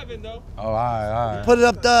anal shit? Driving, though. Oh, all right. Put it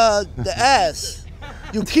up the ass.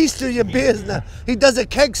 You keister your beers now. He does a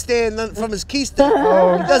keg stand from his keister.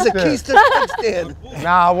 He does a shit. keister keg stand.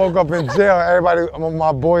 Nah, I woke up in jail. Everybody,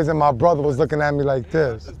 my boys and my brother was looking at me like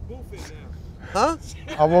this. It's boofing now. Huh?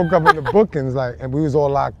 I woke up in the bookings like, and we was all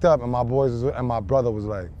locked up, and my boys was, and my brother was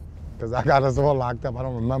like, because I got us all locked up. I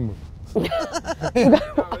don't remember. No, it's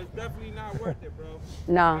definitely not worth it, bro.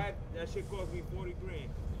 No. That shit cost me 40 grand.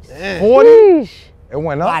 Damn. 40? Sheesh. It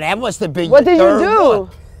went Wow, up. that must have been What your did you third do? one.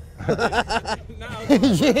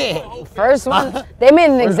 Yeah. First one. They made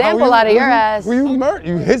an example out of your ass. Were you murdered?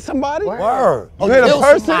 You hit somebody? Word. You hit a killed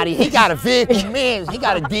person? somebody. He got a vehicle man. He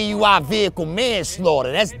got a DUI vehicle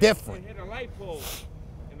manslaughter. That's different. Hit a light pole,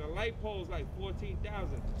 and the light pole's like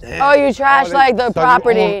 14,000. Oh, you trash like the So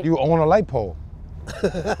property. You own a light pole.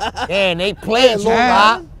 And they played you,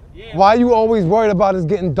 Damn. right? Why you always worried about it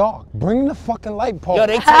getting dark? Bring the fucking light pole. Yo,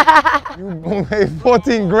 they take, You paid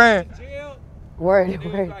 14 grand. Jail. Word, They was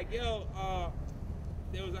word. like, yo,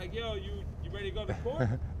 you ready to go to court?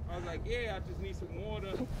 I was like, yeah, I just need some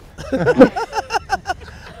water.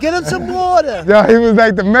 Get him some water. Yo, he was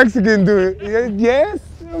like the Mexican dude. Yes.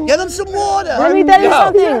 Get him some water. Let me tell you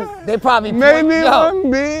something. They probably Maybe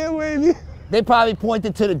one beer, maybe. They probably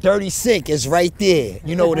pointed to the dirty sink. It's right there.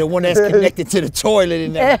 You know, the one that's connected to the toilet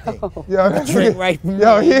and everything. Yo, Drink right from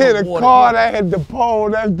yo, he hit a water. car that hit the pole.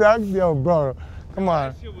 That's duck. Yo, bro, come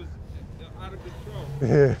on. That shit was out of control. Yeah.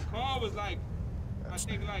 The car was like, I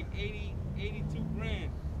think like 82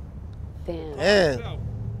 grand. Damn. Yeah. So,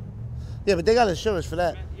 Yeah, but they got insurance for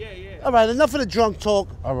that. yeah. All right, enough of the drunk talk.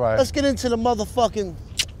 All right. Let's get into the motherfucking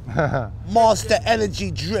Monster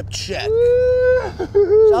Energy drip check.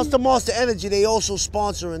 Shouts to Monster Energy. They also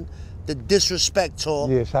sponsoring the Disrespect Tour.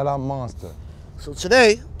 Yeah, shout out Monster. So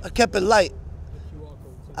today, I kept it light.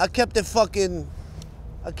 I kept it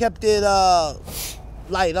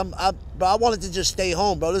light. Bro, I wanted to just stay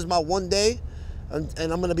home, bro. This is my one day, and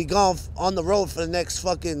I'm gonna be gone on the road for the next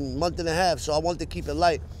fucking month and a half. So I wanted to keep it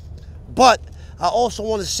light. But I also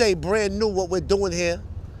want to say, brand new, what we're doing here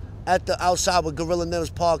at the Outside with Gorilla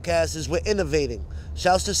NEMS podcast is we're innovating.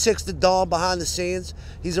 Shouts to Six the Dawn behind the scenes.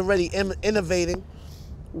 He's already innovating.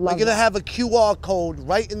 We're gonna have a QR code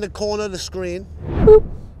right in the corner of the screen. Boop.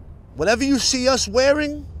 Whatever you see us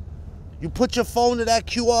wearing, you put your phone to that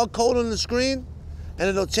QR code on the screen, and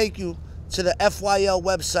it'll take you to the FYL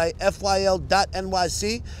website,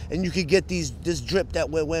 fyl.nyc, and you can get this drip that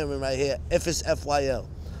we're wearing right here, if it's FYL.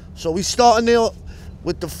 So we starting there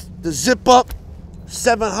with the zip up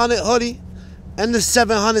 700 hoodie and the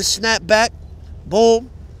 700 snapback. Boom.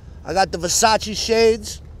 I got the Versace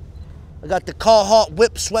shades. I got the Carhartt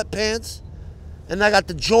whip sweatpants. And I got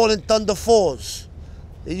the Jordan Thunder 4s.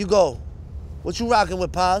 There you go. What you rocking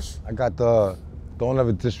with, Paz? I got the Don't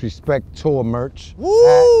Ever Disrespect Tour merch.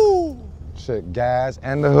 Woo! Shit, gas,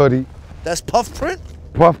 and the hoodie. That's puff print?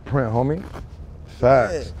 Puff print, homie.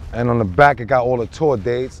 Facts. And on the back, it got all the tour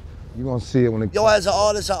dates. You're gonna see it when it Yo, as an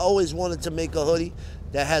artist, I always wanted to make a hoodie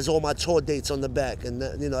that has all my tour dates on the back. And,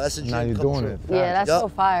 you know, that's a dream Now you're come doing true. it. Yeah, that's so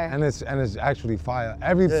fire. And it's actually fire.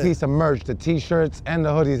 Every piece of merch, the t-shirts and the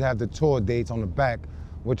hoodies have the tour dates on the back,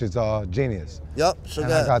 which is genius. Yup, so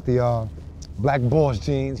And I got the Black Boss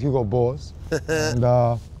jeans, Hugo Boss, and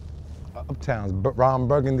Uptowns, Ron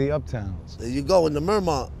Burgundy Uptowns. There you go, in the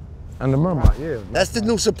Mermaid. And the Mermaid, yeah. That's the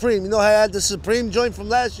new Supreme. You know how I had the Supreme joint from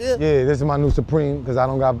last year? Yeah, this is my new Supreme because I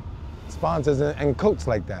don't got sponsors and coats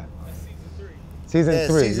like that. Season Yeah,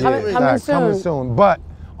 3. season yeah, three. Coming facts, coming soon. soon. But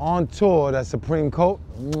on tour, that Supreme coat,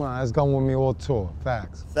 it's going with me all tour.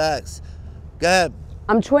 Facts. Facts. Go ahead.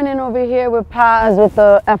 I'm twinning over here with Paz with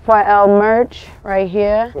the FYL merch right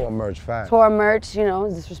here. Tour merch, facts. Tour merch, you know,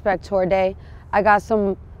 Disrespect Tour Day. I got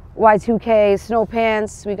some Y2K snow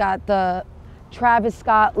pants. We got the Travis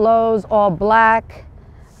Scott lows, all black.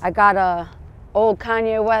 I got a old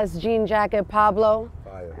Kanye West jean jacket, Pablo.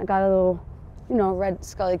 Fire. I got a little, you know, red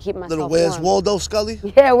Scully, keep myself Little Where's warm. Waldo Scully?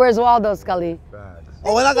 Yeah, where's Waldo Scully? Facts.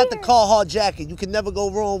 Oh, and I got the Carhartt jacket. You can never go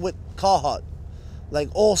wrong with Carhartt. Like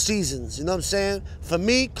all seasons, you know what I'm saying? For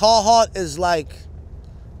me, Carhartt is like,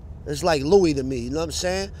 it's like Louis to me, you know what I'm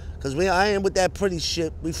saying? Because I ain't with that pretty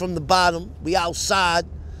shit. We from the bottom, we outside.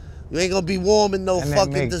 You ain't gonna be warm in no And they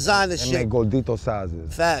fucking make- designer they shit. make gordito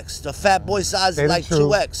sizes. Facts. The fat boy size Say is the like truth.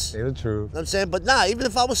 2X. Say the truth. You know what I'm saying? But nah, even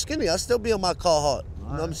if I was skinny, I'd still be on my Carhartt. You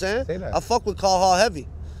know what I'm saying? Say that. I fuck with Carhartt heavy. You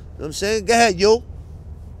know what I'm saying? Go ahead, you.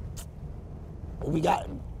 We got.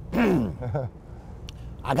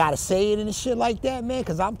 I gotta say it and shit like that, man,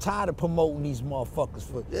 because I'm tired of promoting these motherfuckers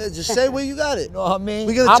for. Yeah, just say where you got it. You know what I mean?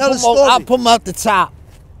 We gonna tell the story. I'll promote the top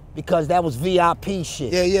because that was VIP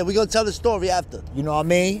shit. Yeah, we gonna tell the story after. You know what I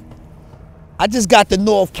mean? I just got the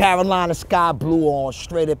North Carolina sky blue on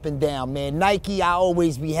straight up and down, man. Nike, I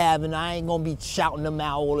always be having. I ain't gonna be shouting them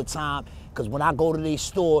out all the time. Cause when I go to their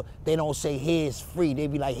store, they don't say here it's free. They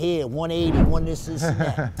be like, here, 180, one this and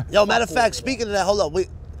that. Yo, matter of fact, speaking of that, hold up.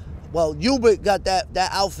 Well, Hubert got that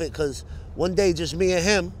outfit because one day, just me and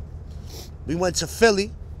him, we went to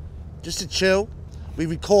Philly just to chill. We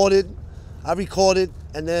recorded, I recorded,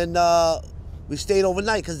 and then we stayed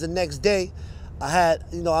overnight because the next day I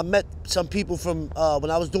met some people from, when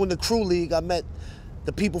I was doing the crew league, I met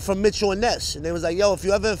the people from Mitchell and Ness. And they was like, yo, if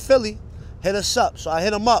you ever in Philly, hit us up. So I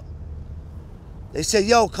hit them up. They said,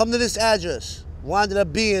 yo, come to this address. Wound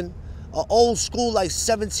up being an old school, like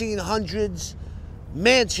 1700s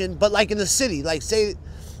mansion, but like in the city. Like, say,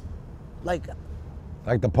 like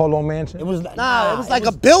Like the Polo Mansion? It was it was like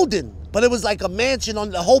a building, but it was like a mansion. On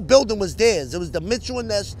the whole building was theirs. It was the Mitchell and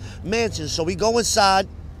Ness mansion. So we go inside.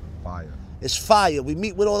 Fire. It's fire. We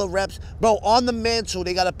meet with all the reps. Bro, on the mantle,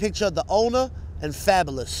 they got a picture of the owner and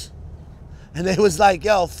Fabulous. And they was like,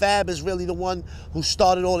 yo, Fab is really the one who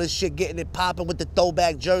started all this shit, getting it popping with the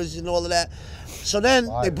throwback jerseys and all of that. So then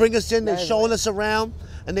they bring us in, they're showing us around,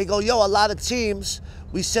 and they go, yo, a lot of teams,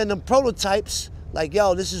 we send them prototypes, like,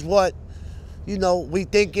 yo, this is what, you know, we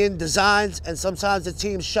thinking, designs, and sometimes the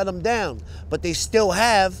teams shut them down, but they still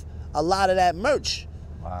have a lot of that merch.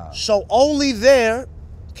 Wow. So only there,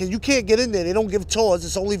 because you can't get in there, they don't give tours,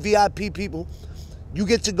 it's only VIP people. You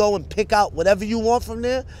get to go and pick out whatever you want from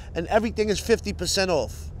there, and everything is 50%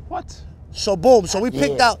 off. What? So boom, so we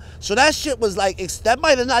picked out, so that shit was like, that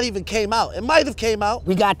might have not even came out. It might have came out.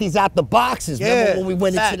 We got these out the boxes. Yeah, Remember when we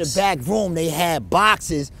went into facts. the back room, they had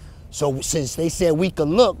boxes. So since they said we could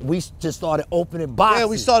look, we just started opening boxes. Yeah,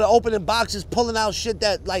 we started opening boxes, pulling out shit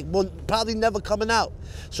that like will probably never coming out.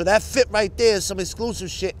 So that fit right there is some exclusive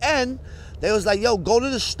shit. And they was like, yo, go to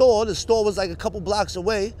the store. The store was like a couple blocks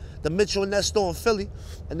away, the Mitchell and Ness store in Philly.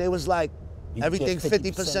 And they was like, You everything get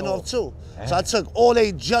 50% off too. Damn. So I took all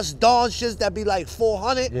they Just Dawn shits that be like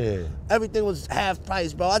 400. Yeah. Everything was half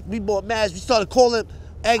price, bro. We bought mass. We started calling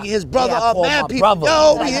Aggie, his brother I up, called man, my people. brother.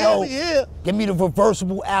 Yo, Like, we here, yo, we here. Give me the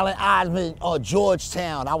reversible Allen Iverson or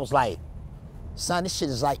Georgetown. I was like, son, this shit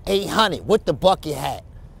is like 800 with the bucket hat.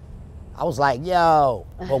 I was like, yo,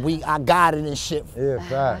 but I got it and shit. Yeah,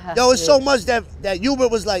 fact. Yo, it's so much that Hubert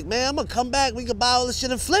was like, man, I'm gonna come back, we can buy all this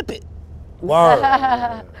shit and flip it. Word.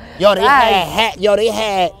 Yo, they had hat. Yo, they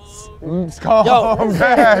had. It's called Yo.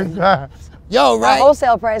 back. Yo, right?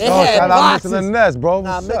 Wholesale price. They Oh, had shout out boxes. Mitchell and Ness, bro.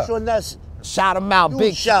 Nah, What's Mitchell up? and Ness, Shout them out, huge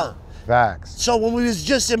big shout. Facts. So when we was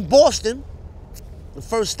just in Boston, the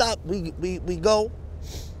first stop, we go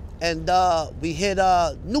and we hit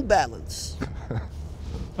New Balance.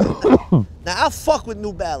 Now I fuck with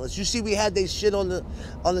New Balance. You see, we had they shit on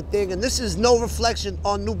the thing, and this is no reflection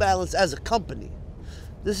on New Balance as a company.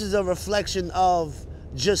 This is a reflection of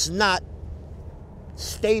just not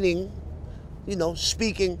stating, you know,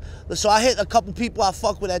 speaking. So I hit a couple people I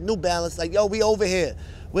fuck with at New Balance, like, yo, we over here.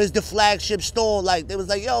 Where's the flagship store? Like, they was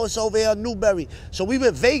like, yo, it's over here on Newberry. So we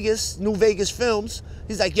went Vegas, New Vegas Films.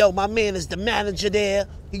 He's like, yo, my man is the manager there.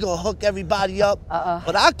 He gonna hook everybody up.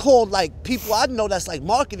 But I called like people I know that's like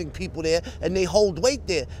marketing people there, and they hold weight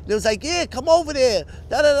there. They was like, yeah, come over there.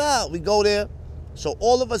 Da da da. We go there. So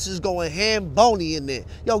all of us is going ham bony in there.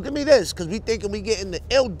 Yo, give me this, cause we thinking we getting the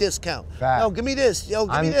ill discount. Fact. Yo, give me this. Yo,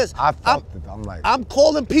 give me this. I fucked it. I'm like, I'm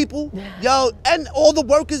calling people, yo, and all the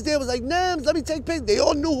workers there was like, NEMS, let me take pictures. They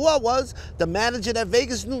all knew who I was. The manager at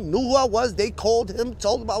Vegas knew who I was. They called him,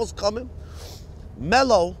 told him I was coming.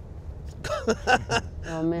 Mello,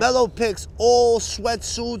 Oh, man. Mello picks all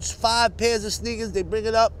sweatsuits, 5 pairs of sneakers. They bring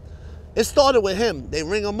it up. It started with him. They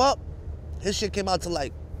ring him up. His shit came out to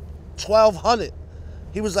like 1,200.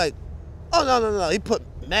 He was like, oh, no. He put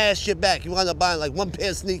mad shit back. He wound up buying like 1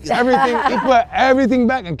 pair of sneakers. everything, he put everything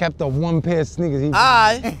back and kept the 1 pair of sneakers.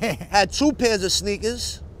 I had 2 pairs of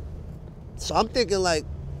sneakers. So I'm thinking like,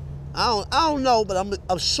 I don't know, but I'm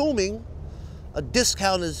assuming a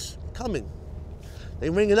discount is coming. They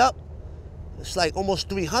ring it up. It's like almost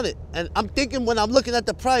 300. And I'm thinking when I'm looking at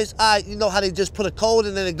the price, you know how they just put a code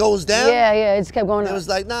and then it goes down? Yeah, it just kept going It up. was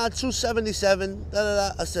like, nah, 277,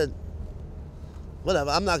 da. I said,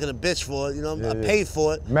 whatever, I'm not gonna bitch for it, you know, I paid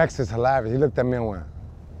for it. Mex is hilarious. He looked at me and went.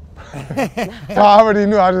 So I already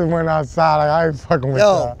knew. I just went outside. Like, I ain't fucking with Yo.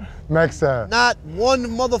 y'all. Mex said. Not one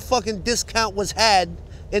motherfucking discount was had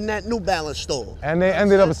in that New Balance store. And they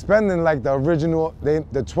ended up spending like the original, the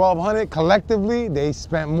 1,200 collectively, they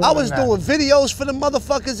spent more I was than that. doing videos for the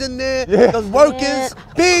motherfuckers in there, Yeah. the workers,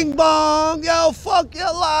 bing bong, yo, fuck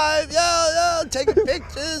your life, yo, taking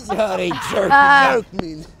pictures. Yo, they Jerk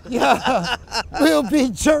me. Yo, we'll be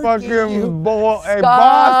jerking you. Fucking hey,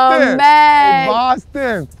 Boston. Hey,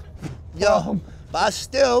 Boston. Yo, but I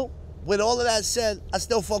still, with all of that said, I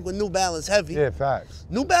still fuck with New Balance heavy. Yeah, facts.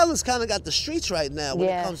 New Balance kind of got the streets right now when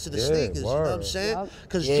it comes to the Yeah, sneakers, you know what I'm word. saying?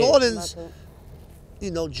 Because Yeah. Jordans,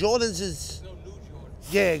 you know, Jordans is,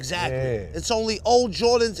 yeah, exactly. Yeah. It's only old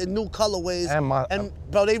Jordans and new colorways. And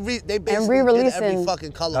bro, they basically did every re-releasing. fucking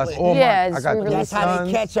That's colorway. all Yeah, my, I it's got re-releasing. That's how they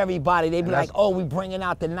sons. catch everybody. They be And like, that's- oh, we bringing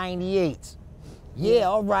out the 98s. Yeah,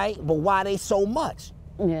 all right, but why they so much?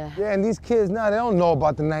 Yeah. Yeah, and these kids now, they don't know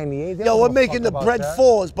about the 98. They Yo, don't we're give a making fuck the about bread that.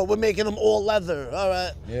 4s, but we're making them all leather, all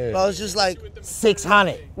right? Yeah. Bro, it's just like,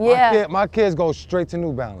 600. Yeah. My kids go straight to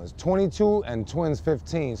New Balance, 22 and twins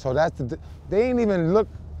 15. So that's they ain't even look,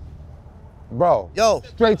 bro. yo,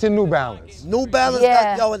 Straight to New Balance. New Balance,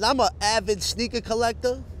 Yeah. yo, and I'm an avid sneaker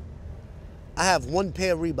collector. I have 1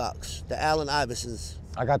 pair of Reeboks, the Allen Iversons.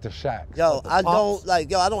 I got the Shaq. Yo, I pumps? don't,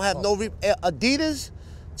 like, yo, I don't have no Adidas.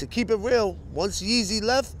 to keep it real, once Yeezy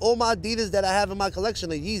left, all my Adidas that I have in my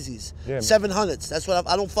collection are Yeezys. Yeah, 700s. That's what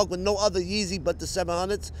I don't fuck with no other Yeezy but the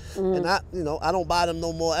 700s. And I don't buy them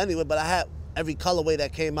no more anyway, but I have every colorway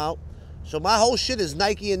that came out. So my whole shit is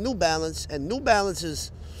Nike and New Balance, and New Balance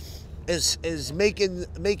is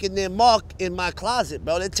making their mark in my closet,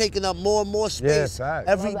 bro. They're taking up more and more space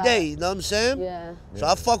every day. You know what I'm saying? Yeah. So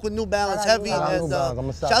I fuck with New Balance heavy. New Balance. And New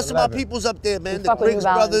Balance. shout out to my peoples up there, man. We The fuck with Briggs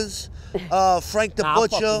New brothers, Frank the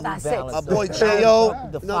Butcher, That's it. my boy J.O.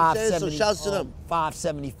 The You know what I'm saying? So 570, shouts to them.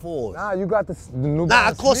 574. Nah, you got the New Nah, I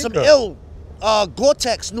Balance caught some sneaker. ill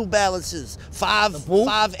Gore-Tex New Balances,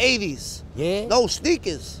 580s. Yeah? No,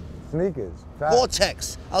 sneakers. Sneakers. Facts.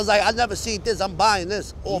 Gore-Tex. I was like, I never seen this. I'm buying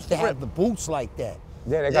this. You Off used to rip. have the boots like that.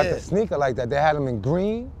 Yeah, they got Yeah. the sneaker like that. They had them in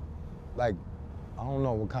green, like, I don't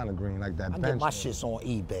know what kind of green, like that I get bench. my shits on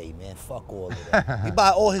eBay, man. Fuck all of that. He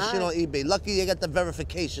buy all his shit on eBay. Lucky they got the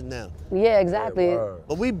verification now. Yeah, exactly. Word.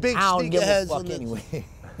 But we big I don't give a sneakerheads fuck on this. anyway.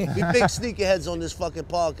 We big sneakerheads on this fucking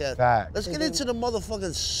podcast. Facts. Let's get into the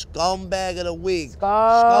motherfucking scumbag of the week.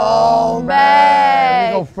 Scumbag.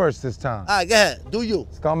 Let me go first this time. All right, go ahead. Do you?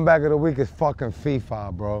 Scumbag of the week is fucking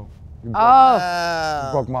FIFA, bro. You broke- Oh,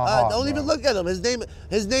 You broke my heart, Don't even bro. look at him. His name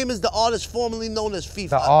is the artist formerly known as FIFA.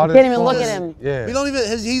 The artist. Can't even look was- at him. Yeah. We don't even.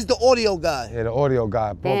 He's the audio guy. Yeah, the audio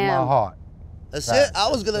guy broke my Damn. heart. That's Facts. it. I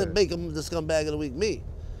was gonna That's it. make him the scumbag of the week, me,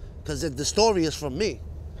 because the story is from me.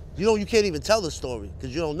 You can't even tell the story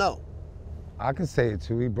because you don't know. I can say it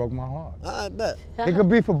too. He broke my heart. I bet. It could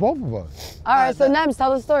be for both of us. all right. So NEMS,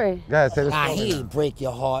 tell the story. Yeah, say the Nah, story. he ain't break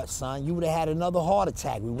your heart, son. You would have had another heart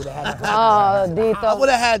attack. We would have had a Oh, I Dito. would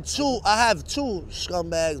have had two. I have two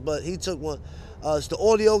scumbags, but he took one. It's the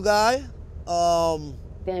audio guy. Damn,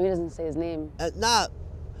 he doesn't say his name.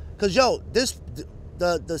 Cause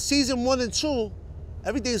the season 1 and 2,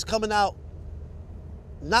 everything's coming out.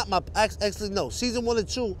 Actually no, season 1 and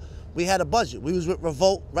 2, we had a budget. We was with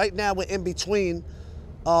Revolt. Right now we're in between,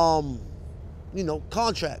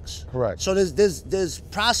 contracts. Correct. So there's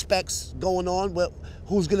prospects going on with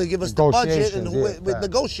who's gonna give us the budget and who Negotiations, we're yeah,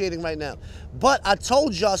 negotiating right now. But I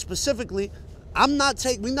told y'all specifically, we're not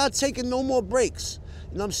taking no more breaks.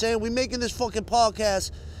 You know what I'm saying? We're making this fucking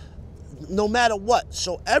podcast no matter what.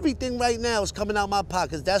 So everything right now is coming out my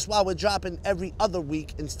pockets. That's why we're dropping every other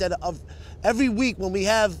week instead of every week. When we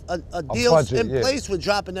have a deal budget, in yeah. place, we're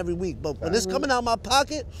dropping every week. But when it's coming out my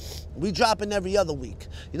pocket, we dropping every other week.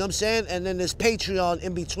 You know what I'm saying? And then there's Patreon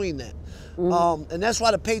in between that. And that's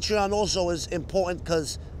why the Patreon also is important,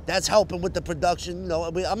 because that's helping with the production.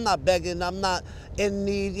 I'm not begging. I'm not in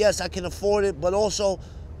need. Yes, I can afford it, but also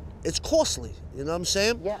it's costly. You know what I'm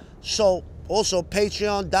saying? Yeah. So also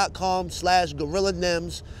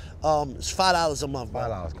patreon.com/GorillaNems. It's $5 a month, bro.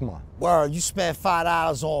 $5, come on. Word, you spent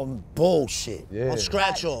 $5 on bullshit. Yeah. On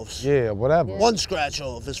scratch offs. Yeah, whatever. One scratch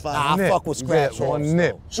off is $5. Nah, I Nip. fuck with You get scratch one offs,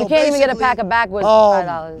 nip. though. So You can't even get a basically, pack of backwoods for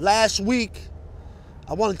 $5. Last week,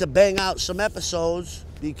 I wanted to bang out some episodes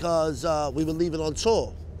because we were leaving on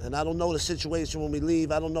tour. And I don't know the situation when we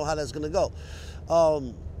leave. I don't know how that's going to go.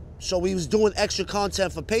 So we was doing extra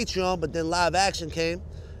content for Patreon, but then live action came.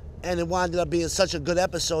 And it wound up being such a good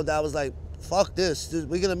episode that I was like, fuck this. We're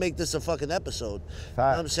going to make this a fucking episode. You know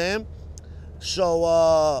what I'm saying? So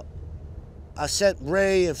I sent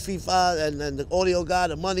Ray and FIFA and the audio guy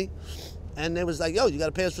the money. And they was like, yo, you got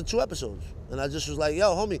to pay us for 2 episodes. And I just was like,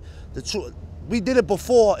 yo, homie, we did it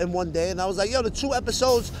before in one day. And I was like, yo, the 2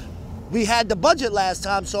 episodes, we had the budget last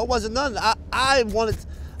time, so it wasn't none. I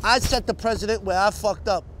set the precedent where I fucked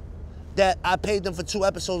up, that I paid them for 2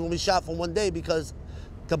 episodes when we shot for one day because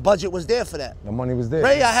the budget was there for that. The money was there.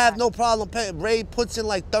 Ray, I have no problem paying. Ray puts in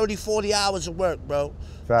like 30, 40 hours of work, bro.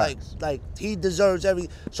 Facts. Like he deserves every.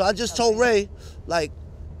 So I just told Ray, like,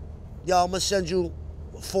 yo, I'm gonna send you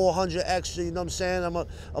 400 extra. You know what I'm saying? I'm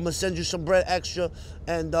gonna send you some bread extra,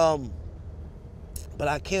 and but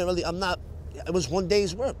I can't really. I'm not. It was one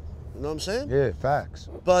day's work. You know what I'm saying? Yeah, facts.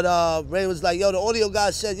 But Ray was like, yo, the audio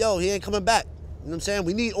guy said, yo, he ain't coming back. You know what I'm saying?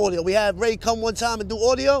 We need audio. We had Ray come one time and do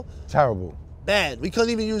audio. Terrible. Bad. We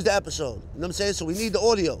couldn't even use the episode. You know what I'm saying? So we need the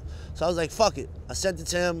audio. So I was like, fuck it. I sent it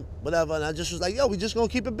to him, whatever, and I just was like, yo, we just gonna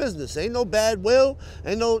keep it business. Ain't no bad will,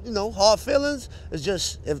 ain't no, hard feelings. It's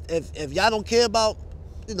just, if y'all don't care about,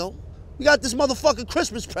 we got this motherfucking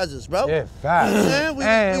Christmas presents, bro. Yeah, facts. You know what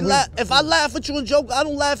I'm saying? And if I laugh at you and joke, I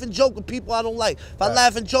don't laugh and joke with people I don't like. If I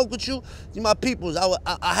laugh and joke with you, you my peoples.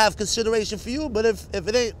 I have consideration for you, but if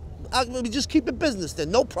it ain't, we just keep it business then,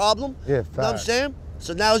 no problem. Yeah, You know what I'm facts. saying?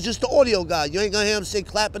 So now it's just the audio guy. You ain't gonna hear him say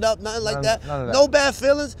clap it up, nothing like that. None of that. No bad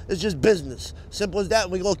feelings. It's just business. Simple as that.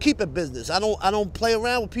 We're gonna keep it business. I don't play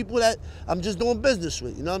around with people that I'm just doing business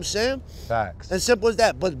with. You know what I'm saying? Facts. And simple as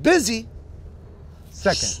that. But busy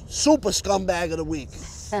Second. Super scumbag of the week.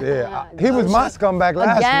 Yeah, he was my scumbag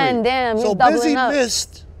last Again, week. damn, he's So doubling Busy up.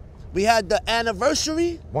 missed. We had the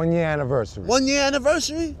anniversary. 1 year anniversary 1 year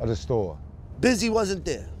anniversary. of the store. Busy wasn't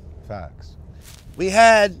there. Facts. We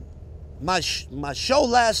had my show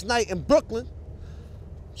last night in Brooklyn.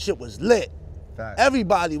 Shit was lit. Facts.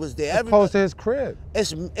 Everybody was there. It's Everybody, close to his crib.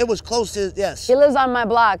 it was close to, yes. He lives on my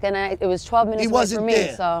block, and it was 12 minutes He away wasn't from me,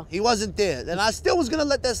 there. so. He wasn't there. And I still was gonna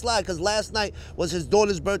let that slide because last night was his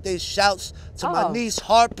daughter's birthday. Shouts to my Oh. niece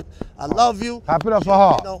Harp. I love you. Clap it up for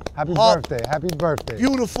Harp. You know, Happy Harp, birthday. Happy birthday.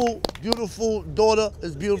 Beautiful, beautiful daughter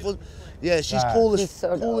is beautiful. Yeah, she's Right. cool as She's so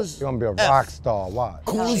cool dope. as You're gonna be a F. rock star. Watch.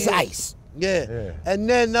 Cool as ice. Yeah. Yeah. And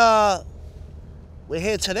then we're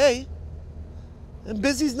here today, and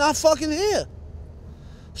Busy's not fucking here.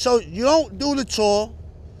 So you don't do the tour.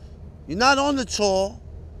 You're not on the tour.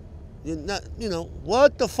 You're not, you know,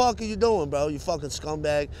 what the fuck are you doing, bro? You fucking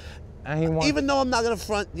scumbag. And he wants. Even though I'm not gonna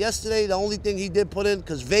front, yesterday the only thing he did put in,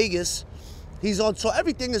 because Vegas, he's on tour.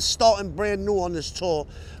 Everything is starting brand new on this tour.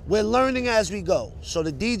 We're learning as we go. So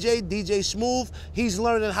the DJ Smooth, he's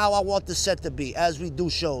learning how I want the set to be as we do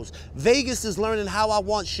shows. Vegas is learning how I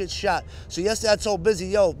want shit shot. So yesterday I told Busy,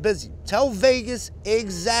 yo, Busy, tell Vegas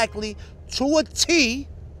exactly to a T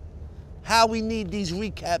how we need these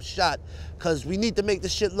recaps shot. Because we need to make the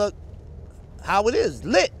shit look how it is,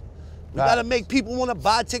 lit. We gotta make people wanna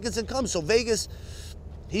buy tickets and come. So Vegas,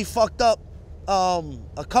 he fucked up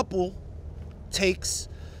a couple takes,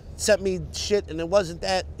 sent me shit, and it wasn't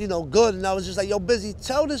that, you know, good. And I was just like, yo, Busy,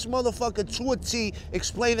 tell this motherfucker to a T,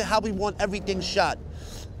 explain it how we want everything shot.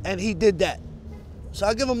 And he did that. So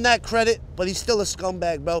I give him that credit, but he's still a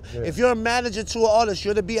scumbag, bro. Yeah. If you're a manager to an artist,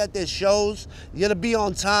 you're to be at their shows, you're to be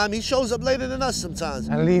on time. He shows up later than us sometimes.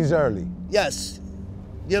 And leaves early. Yes.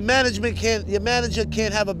 Your manager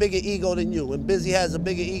can't have a bigger ego than you. And Busy has a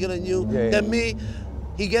bigger ego than you, than me.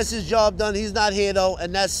 He gets his job done. He's not here though,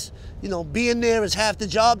 and that's, you know, being there is half the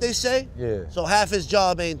job, they say. Yeah. So half his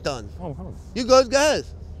job ain't done. Come on. You good? Go ahead.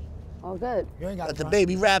 Oh, good. You ain't Got the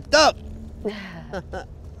baby wrapped up.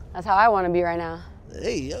 That's how I want to be right now.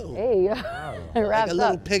 Hey, yo. Hey, yo. Like Wrapped a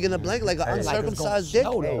little up. pig in a blanket, like an Like it's uncircumcised gonna dick.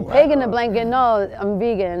 snow, though, right? Pig in the blanket, no, I'm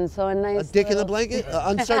vegan, so a nice. A dick in a little- blanket?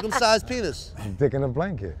 An uncircumcised penis. Dick in a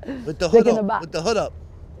blanket. With the Dick hood in the up. box. With the hood up.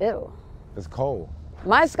 Ew. It's cold.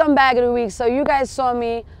 My scumbag of the week. So you guys saw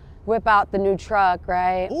me whip out the new truck,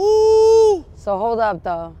 right? Ooh. So hold up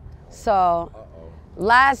though. So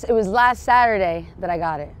it was last Saturday that I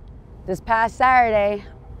got it. This past Saturday,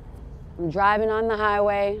 I'm driving on the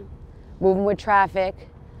highway, moving with traffic.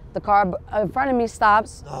 The car in front of me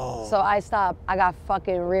stops, so I stop. I got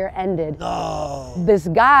fucking rear-ended. No. This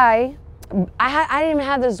guy, I didn't even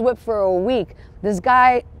have this whip for a week. This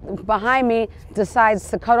guy behind me decides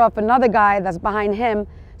to cut off another guy that's behind him,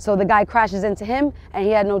 so the guy crashes into him, and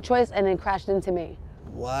he had no choice, and then crashed into me.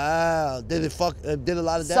 Wow. Did it did a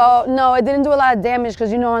lot of damage? So no, it didn't do a lot of damage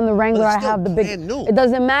because you know on the Wrangler it's I still have the big. brand new. It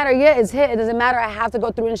doesn't matter. Yeah, it's hit. It doesn't matter. I have to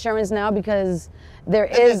go through insurance now because there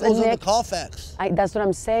And is that goes a on the nick. Carfax. That's what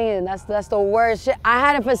I'm saying. That's the worst shit. I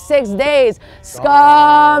had it for 6 days.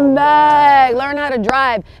 Scumbag. Learn how to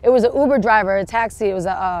drive. It was an Uber driver, a taxi. It was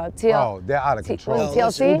a TL. Oh, they're out of control. was it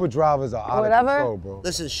TLC? Uber drivers are out whatever? of control, bro.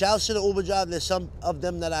 Listen, shouts to the Uber driver. There's some of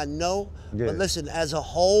them that I know. Yeah. But listen, as a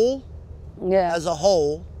whole, Yeah.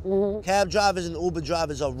 cab drivers and Uber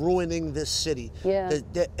drivers are ruining this city. Yeah.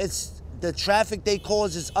 The traffic they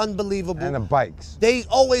cause is unbelievable. And the bikes. They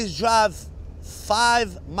always drive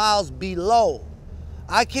 5 miles below.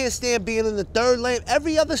 I can't stand being in the third lane.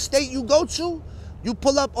 Every other state you go to, you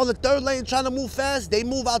pull up on the third lane trying to move fast, they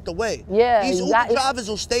move out the way. Yeah, These exactly. Uber drivers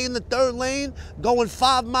will stay in the third lane going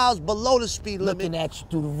 5 miles below the speed limit. Looking at you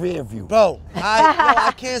through the rear view. Bro,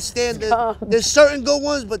 I can't stand it. There's certain good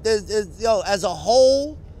ones, but there's as a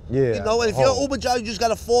whole, Yeah. you know, and if you're an Uber driver, you just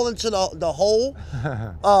gotta fall into the hole.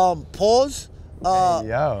 Pause.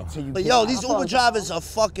 Yo. But yo, these Uber drivers are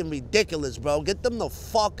fucking ridiculous, bro. Get them the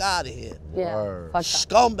fuck out of here. Yeah. Word. Fuck that.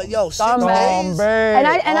 Scumbag, yo, 6 Scumbag. days. And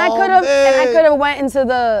I Oh, could have man. went into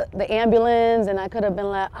the ambulance and I could have been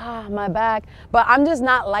like, my back. But I'm just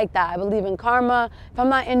not like that. I believe in karma. If I'm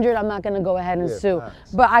not injured, I'm not gonna go ahead and Yeah, sue.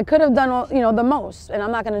 facts. But I could have done the most, and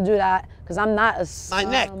I'm not gonna do that because I'm not a My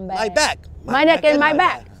neck, scumbag. my back. My neck and my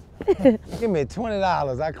back. Give me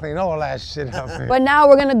 $20. I clean all that shit up. Here. But now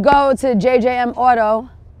we're gonna go to JJM Auto,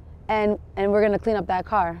 and we're gonna clean up that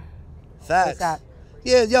car. Facts. that?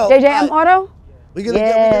 Yeah, yo. JJM all right. Auto? We're gonna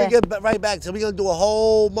Yeah. get right back to it. We're gonna do a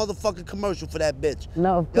whole motherfucking commercial for that bitch.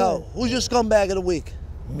 No, of Yo, course. who's your scumbag of the week?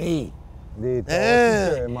 Me. Need to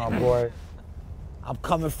Damn. shit, my boy. I'm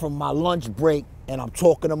coming from my lunch break and I'm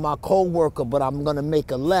talking to my coworker, but I'm gonna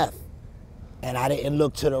make a left. and I didn't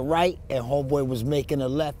look to the right, and homeboy was making a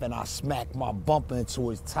left, and I smacked my bumper into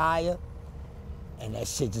his tire, and that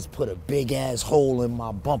shit just put a big ass hole in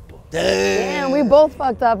my bumper. Damn, we both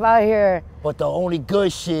fucked up out here. But the only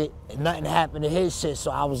good shit, nothing happened to his shit,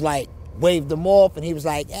 so I was like, waved him off, and he was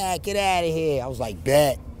like, get out of here. I was like,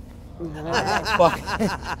 bet. Fuck.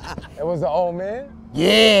 It was the old man?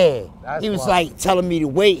 Yeah. That's He was wild. like telling me to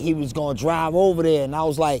wait. He was gonna drive over there, and I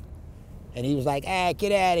was like, and he was like,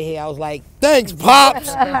 get out of here. I was like, thanks, Pops.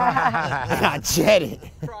 And I jetted.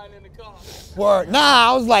 Crying in the car. Word.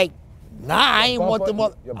 Nah, I was like, nah, I ain't want them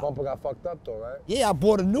up. Your bumper got fucked up though, right? Yeah, I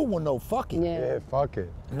bought a new one though, fuck it. Yeah, fuck it.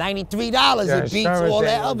 $93, Yeah, it beats insurance all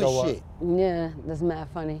that ain't other gonna go up. shit. Yeah, that's mad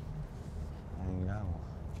funny. I ain't got one.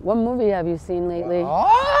 What movie have you seen lately?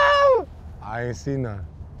 Oh! I ain't seen none.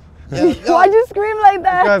 Why'd you scream like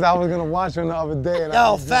that? Because I was gonna watch them the other day. And I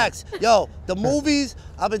Yo, was facts. Yo, the movies,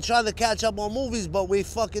 I've been trying to catch up on movies, but we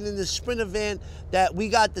fucking in the Sprinter van that we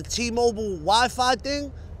got the T-Mobile Wi-Fi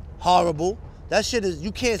thing. Horrible. That shit is,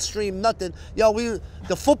 you can't stream nothing. Yo,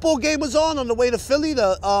 the football game was on the way to Philly.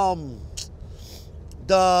 The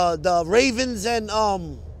Ravens and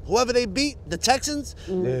whoever they beat, the Texans.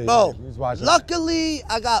 Yeah, Bro, we was watching luckily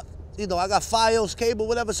I got FYL's cable,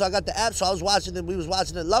 whatever, so I got the app, so I was watching it. We was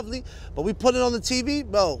watching it lovely, but we put it on the TV,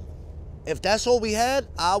 bro. If that's all we had,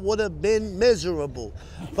 I would have been miserable.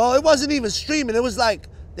 Bro, it wasn't even streaming. It was like,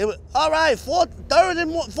 they were, all right, fourth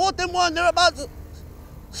and one, they're about to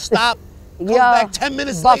stop. Come back 10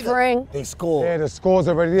 minutes later. Buffering. They scored. Yeah, the score's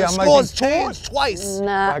already there. The I'm like, scores they scored? changed twice.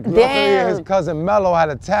 Nah, Like, luckily his damn. cousin Mello had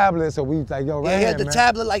a tablet, so we was like, yo, right Yeah, he had here, the man.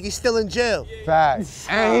 tablet like he's still in jail. Facts.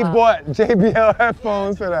 And he bought JBL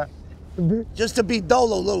headphones for that. Just to be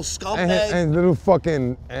Dolo, little And, scumbag. and little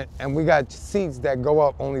fucking, and we got seats that go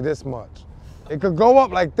up only this much. It could go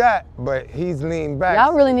up like that, but he's leaned back.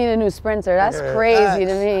 Y'all really need a new Sprinter. That's Yeah. crazy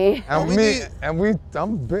to me. And we me, need- and we,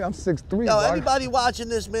 I'm big, I'm 6'3". Yo, dog. anybody watching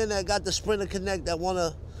this, man, that got the Sprinter Connect that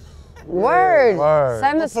wanna Word. Word.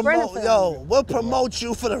 Send a Sprinter promote, for yo, them. we'll promote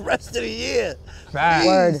you for the rest of the year. Facts.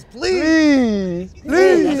 Word. Please, Please,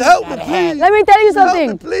 please, help me, Gotta please. Let me tell you Help me,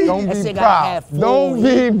 something. please. don't That be shit gotta proud. have full Don't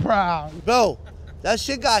heat. be proud. Bro, that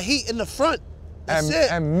shit got heat in the front. That's And,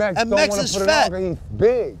 it. and Mex don't Mex want is to put fat. it on 'cause he's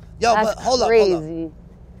big. Yo, That's but hold up. crazy.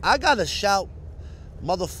 I gotta shout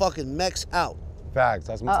motherfucking Mex out. Facts.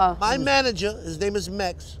 That's my. Uh-oh. My manager, his name is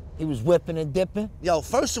Mex. He was whipping and dipping. Yo,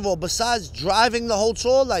 first of all, besides driving the whole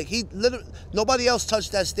tour, like he literally, nobody else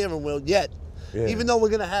touched that steering wheel yet. Yeah. Even though we're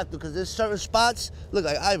gonna have to, because there's certain spots, look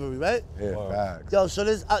like ivory, right? Yeah, facts. Yo, so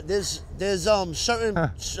there's certain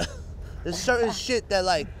there's certain shit that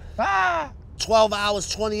like 12 hours,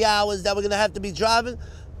 20 hours that we're gonna have to be driving.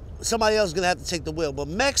 Somebody else is gonna have to take the wheel. But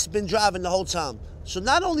Mex been driving the whole time. So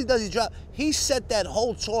not only does he drive, he set that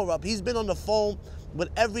whole tour up. He's been on the phone with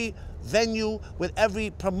every venue, with every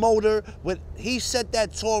promoter, he set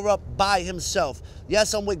that tour up by himself.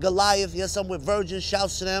 Yes, I'm with Goliath, yes, I'm with Virgin,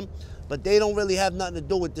 shouts to them, but they don't really have nothing to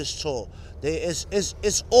do with this tour.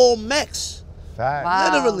 It's all Mex. Facts.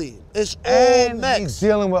 Wow. Literally, it's all And Mex. he's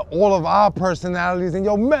dealing with all of our personalities, and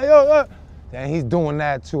and he's doing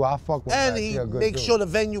that too. I fuck with And Mex. he a good makes dude. sure the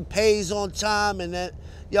venue pays on time, and then,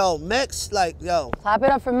 yo, Mex, like, yo, Clap it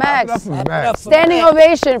up for Clap it Max. up for Clap it Mex. up for Standing Max.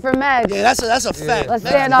 ovation for Max. yeah, that's a fact. Let's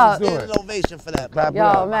Mex stand needs a up. standing ovation for that. Clap it Yo,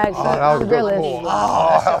 up. Max, Oh, that was a good realist. call.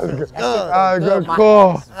 Oh, that was good. Ah, good my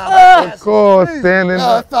call. Good call. Standing Yo,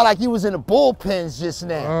 up. it felt like you was in the bullpens just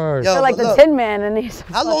now. Word. Yo, Feel like but the look, Tin Man and he's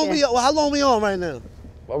How long we on right now?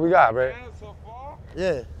 What we got, man? Now so far,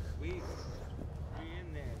 Yeah. we in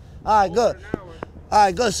there. All right, good. Over an hour. All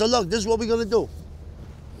right, good. So look, this is what we're gonna do.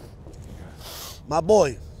 My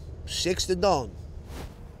boy, 6 to Dawn.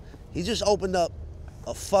 He just opened up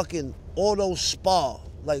a fucking auto spa.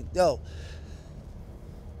 Like, yo,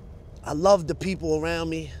 I love the people around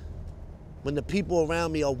me when the people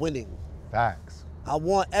around me are winning. Facts. I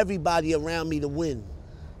want everybody around me to win.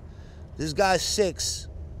 This guy's 6.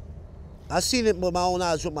 I seen it with my own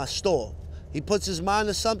eyes with my store. He puts his mind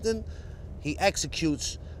to something, he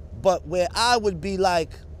executes. But where I would be like,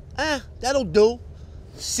 that'll do.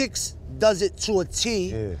 6 does it to a T,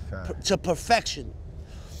 Yeah, facts. to perfection.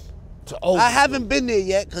 Oh, I haven't been there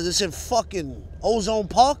yet because it's in fucking Ozone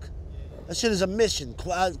Park. That shit is a mission.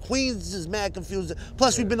 Queens is mad confused.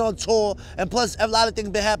 Plus, we've been on tour, and plus, a lot of things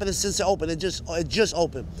been happening since it opened. It just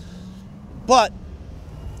opened. But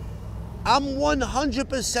I'm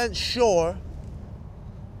 100% sure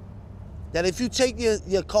that if you take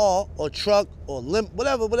your car or truck or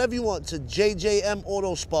whatever you want to JJM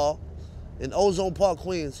Auto Spa in Ozone Park,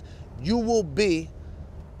 Queens, you will be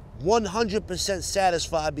 100%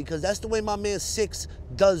 satisfied because that's the way my man 6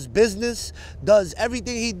 does business, does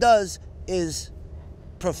everything he does is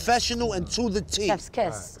professional and to the T. Chef's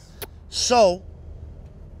kiss. So,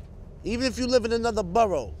 even if you live in another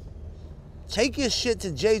borough, take your shit to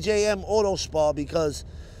JJM Auto Spa because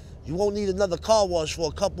you won't need another car wash for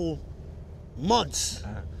a couple months.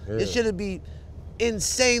 It should be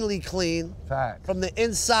insanely clean from the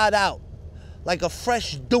inside out, like a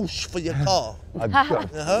fresh douche for your car.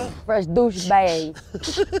 Fresh douche bag.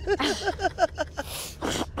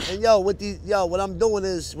 And yo, what I'm doing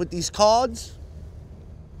is with these cards.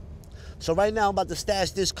 So right now I'm about to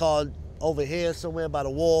stash this card over here somewhere by the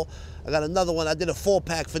wall. I got another one. I did a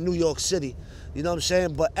 4-pack for New York City. You know what I'm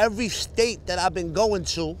saying? But every state that I've been going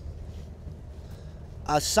to,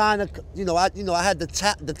 I signed I had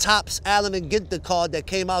the Tops Allen and Ginter card that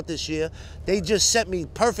came out this year. They just sent me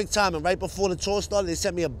perfect timing right before the tour started. They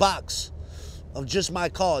sent me a box of just my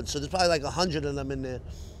cards. So there's probably like 100 of them in there.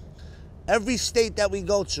 Every state that we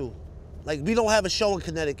go to, like we don't have a show in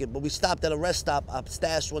Connecticut, but we stopped at a rest stop. I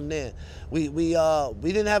stashed one there. We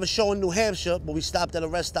didn't have a show in New Hampshire, but we stopped at a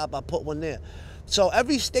rest stop. I put one there. So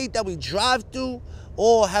every state that we drive through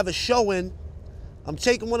or have a show in, I'm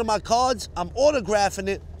taking one of my cards, I'm autographing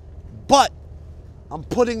it, but I'm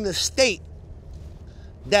putting the state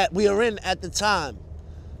that we are in at the time.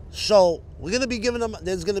 So we're gonna be giving them,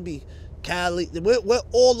 there's gonna be Cali, we're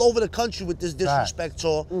all over the country with this Disrespect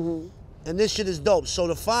tour, and this shit is dope. So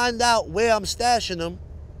to find out where I'm stashing them,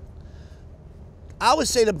 I would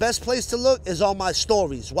say the best place to look is on my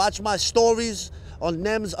stories. Watch my stories on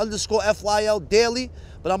NEMS_FYL daily,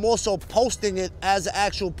 but I'm also posting it as an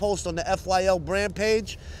actual post on the FYL brand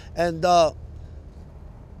page. And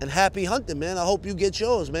happy hunting, man. I hope you get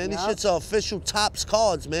yours, man. These shits are official Tops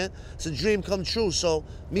cards, man. It's a dream come true. So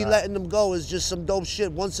me letting them go is just some dope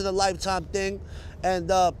shit, once in a lifetime thing.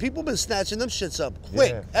 And people been snatching them shits up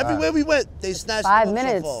quick. Everywhere we went, they snatched 5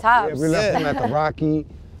 minutes, tops. Yeah, we left one at the Rocky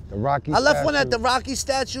I left one at the Rocky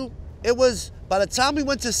statue. It was, by the time we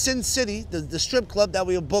went to Sin City, the strip club that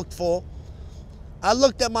we were booked for, I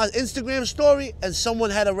looked at my Instagram story and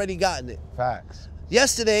someone had already gotten it. Facts.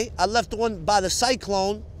 Yesterday, I left one by the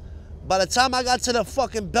Cyclone. By the time I got to the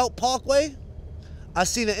fucking Belt Parkway, I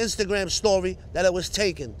seen an Instagram story that it was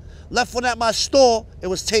taken. Left one at my store, it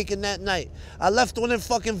was taken that night. I left one in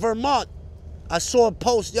fucking Vermont. I saw a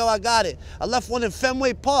post, yo, I got it. I left one in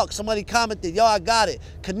Fenway Park, somebody commented, yo, I got it.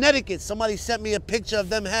 Connecticut, somebody sent me a picture of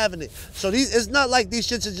them having it. So it's not like these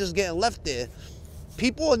shits are just getting left there.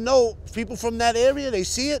 People from that area, they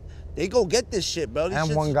see it, they go get this shit, bro.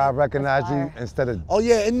 And one guy recognized you instead of... Oh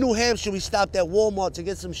yeah, in New Hampshire, we stopped at Walmart to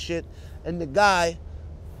get some shit, and the guy,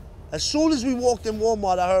 as soon as we walked in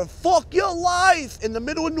Walmart, I heard, fuck your life, in the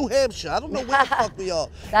middle of New Hampshire. I don't know where the fuck we are.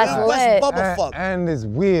 That's West lit. Bubblefuck. And it's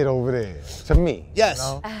weird over there, to me. Yes. You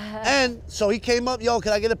know? And so he came up, yo,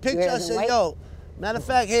 can I get a picture? I said, yo, matter of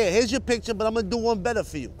fact, here's your picture, but I'm gonna do one better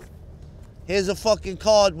for you. Here's a fucking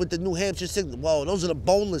card with the New Hampshire signature. Whoa, those are the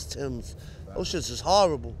boneless Tims. Those shits is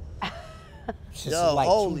horrible. Yo, like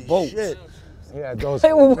holy shit. Yeah, those...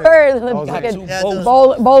 They were the fucking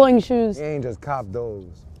bowling shoes. He ain't just cop those.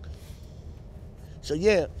 So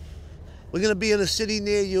yeah, we're gonna be in a city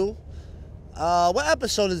near you. What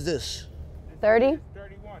episode is this? 30?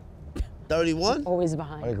 31. 31? Always I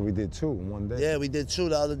behind. think we did 2 in one day. Yeah, we did 2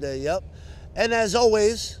 the other day, yep. And as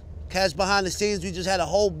always, Cash behind the scenes, we just had a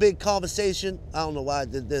whole big conversation. I don't know why I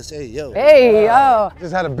did this. Hey, yo. Hey, yo.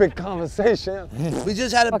 Just had a big conversation. We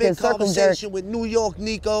just had a big conversation with New York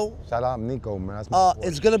Nico. Shout out Nico, man. That's my boy.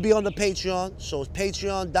 It's gonna be on the Patreon. So it's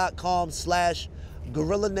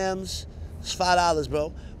patreon.com/GorillaNems. It's $5,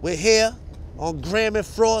 bro. We're here on Graham and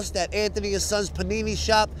Frost at Anthony and Sons Panini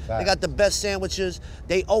Shop. They got the best sandwiches.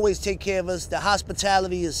 They always take care of us. The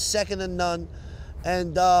hospitality is second to none.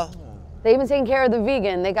 And they even taking care of the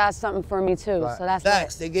vegan. They got something for me too. So that's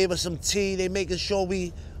facts. They gave us some tea. They making sure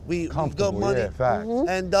we got money. Yeah, facts.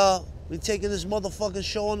 And we taking this motherfucking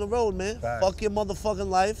show on the road, man. Facts. Fuck your motherfucking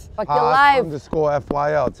life. Fuck your life.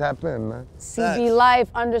 _FYL. Tap in, man. CB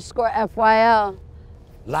Life _FYL.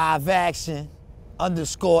 Live action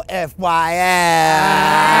 _FYL.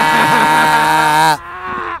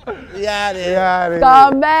 Yeah,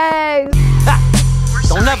 Scumbags.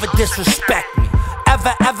 Don't ever disrespect me.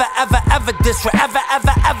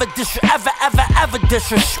 Ever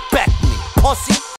disrespect me. Pussy.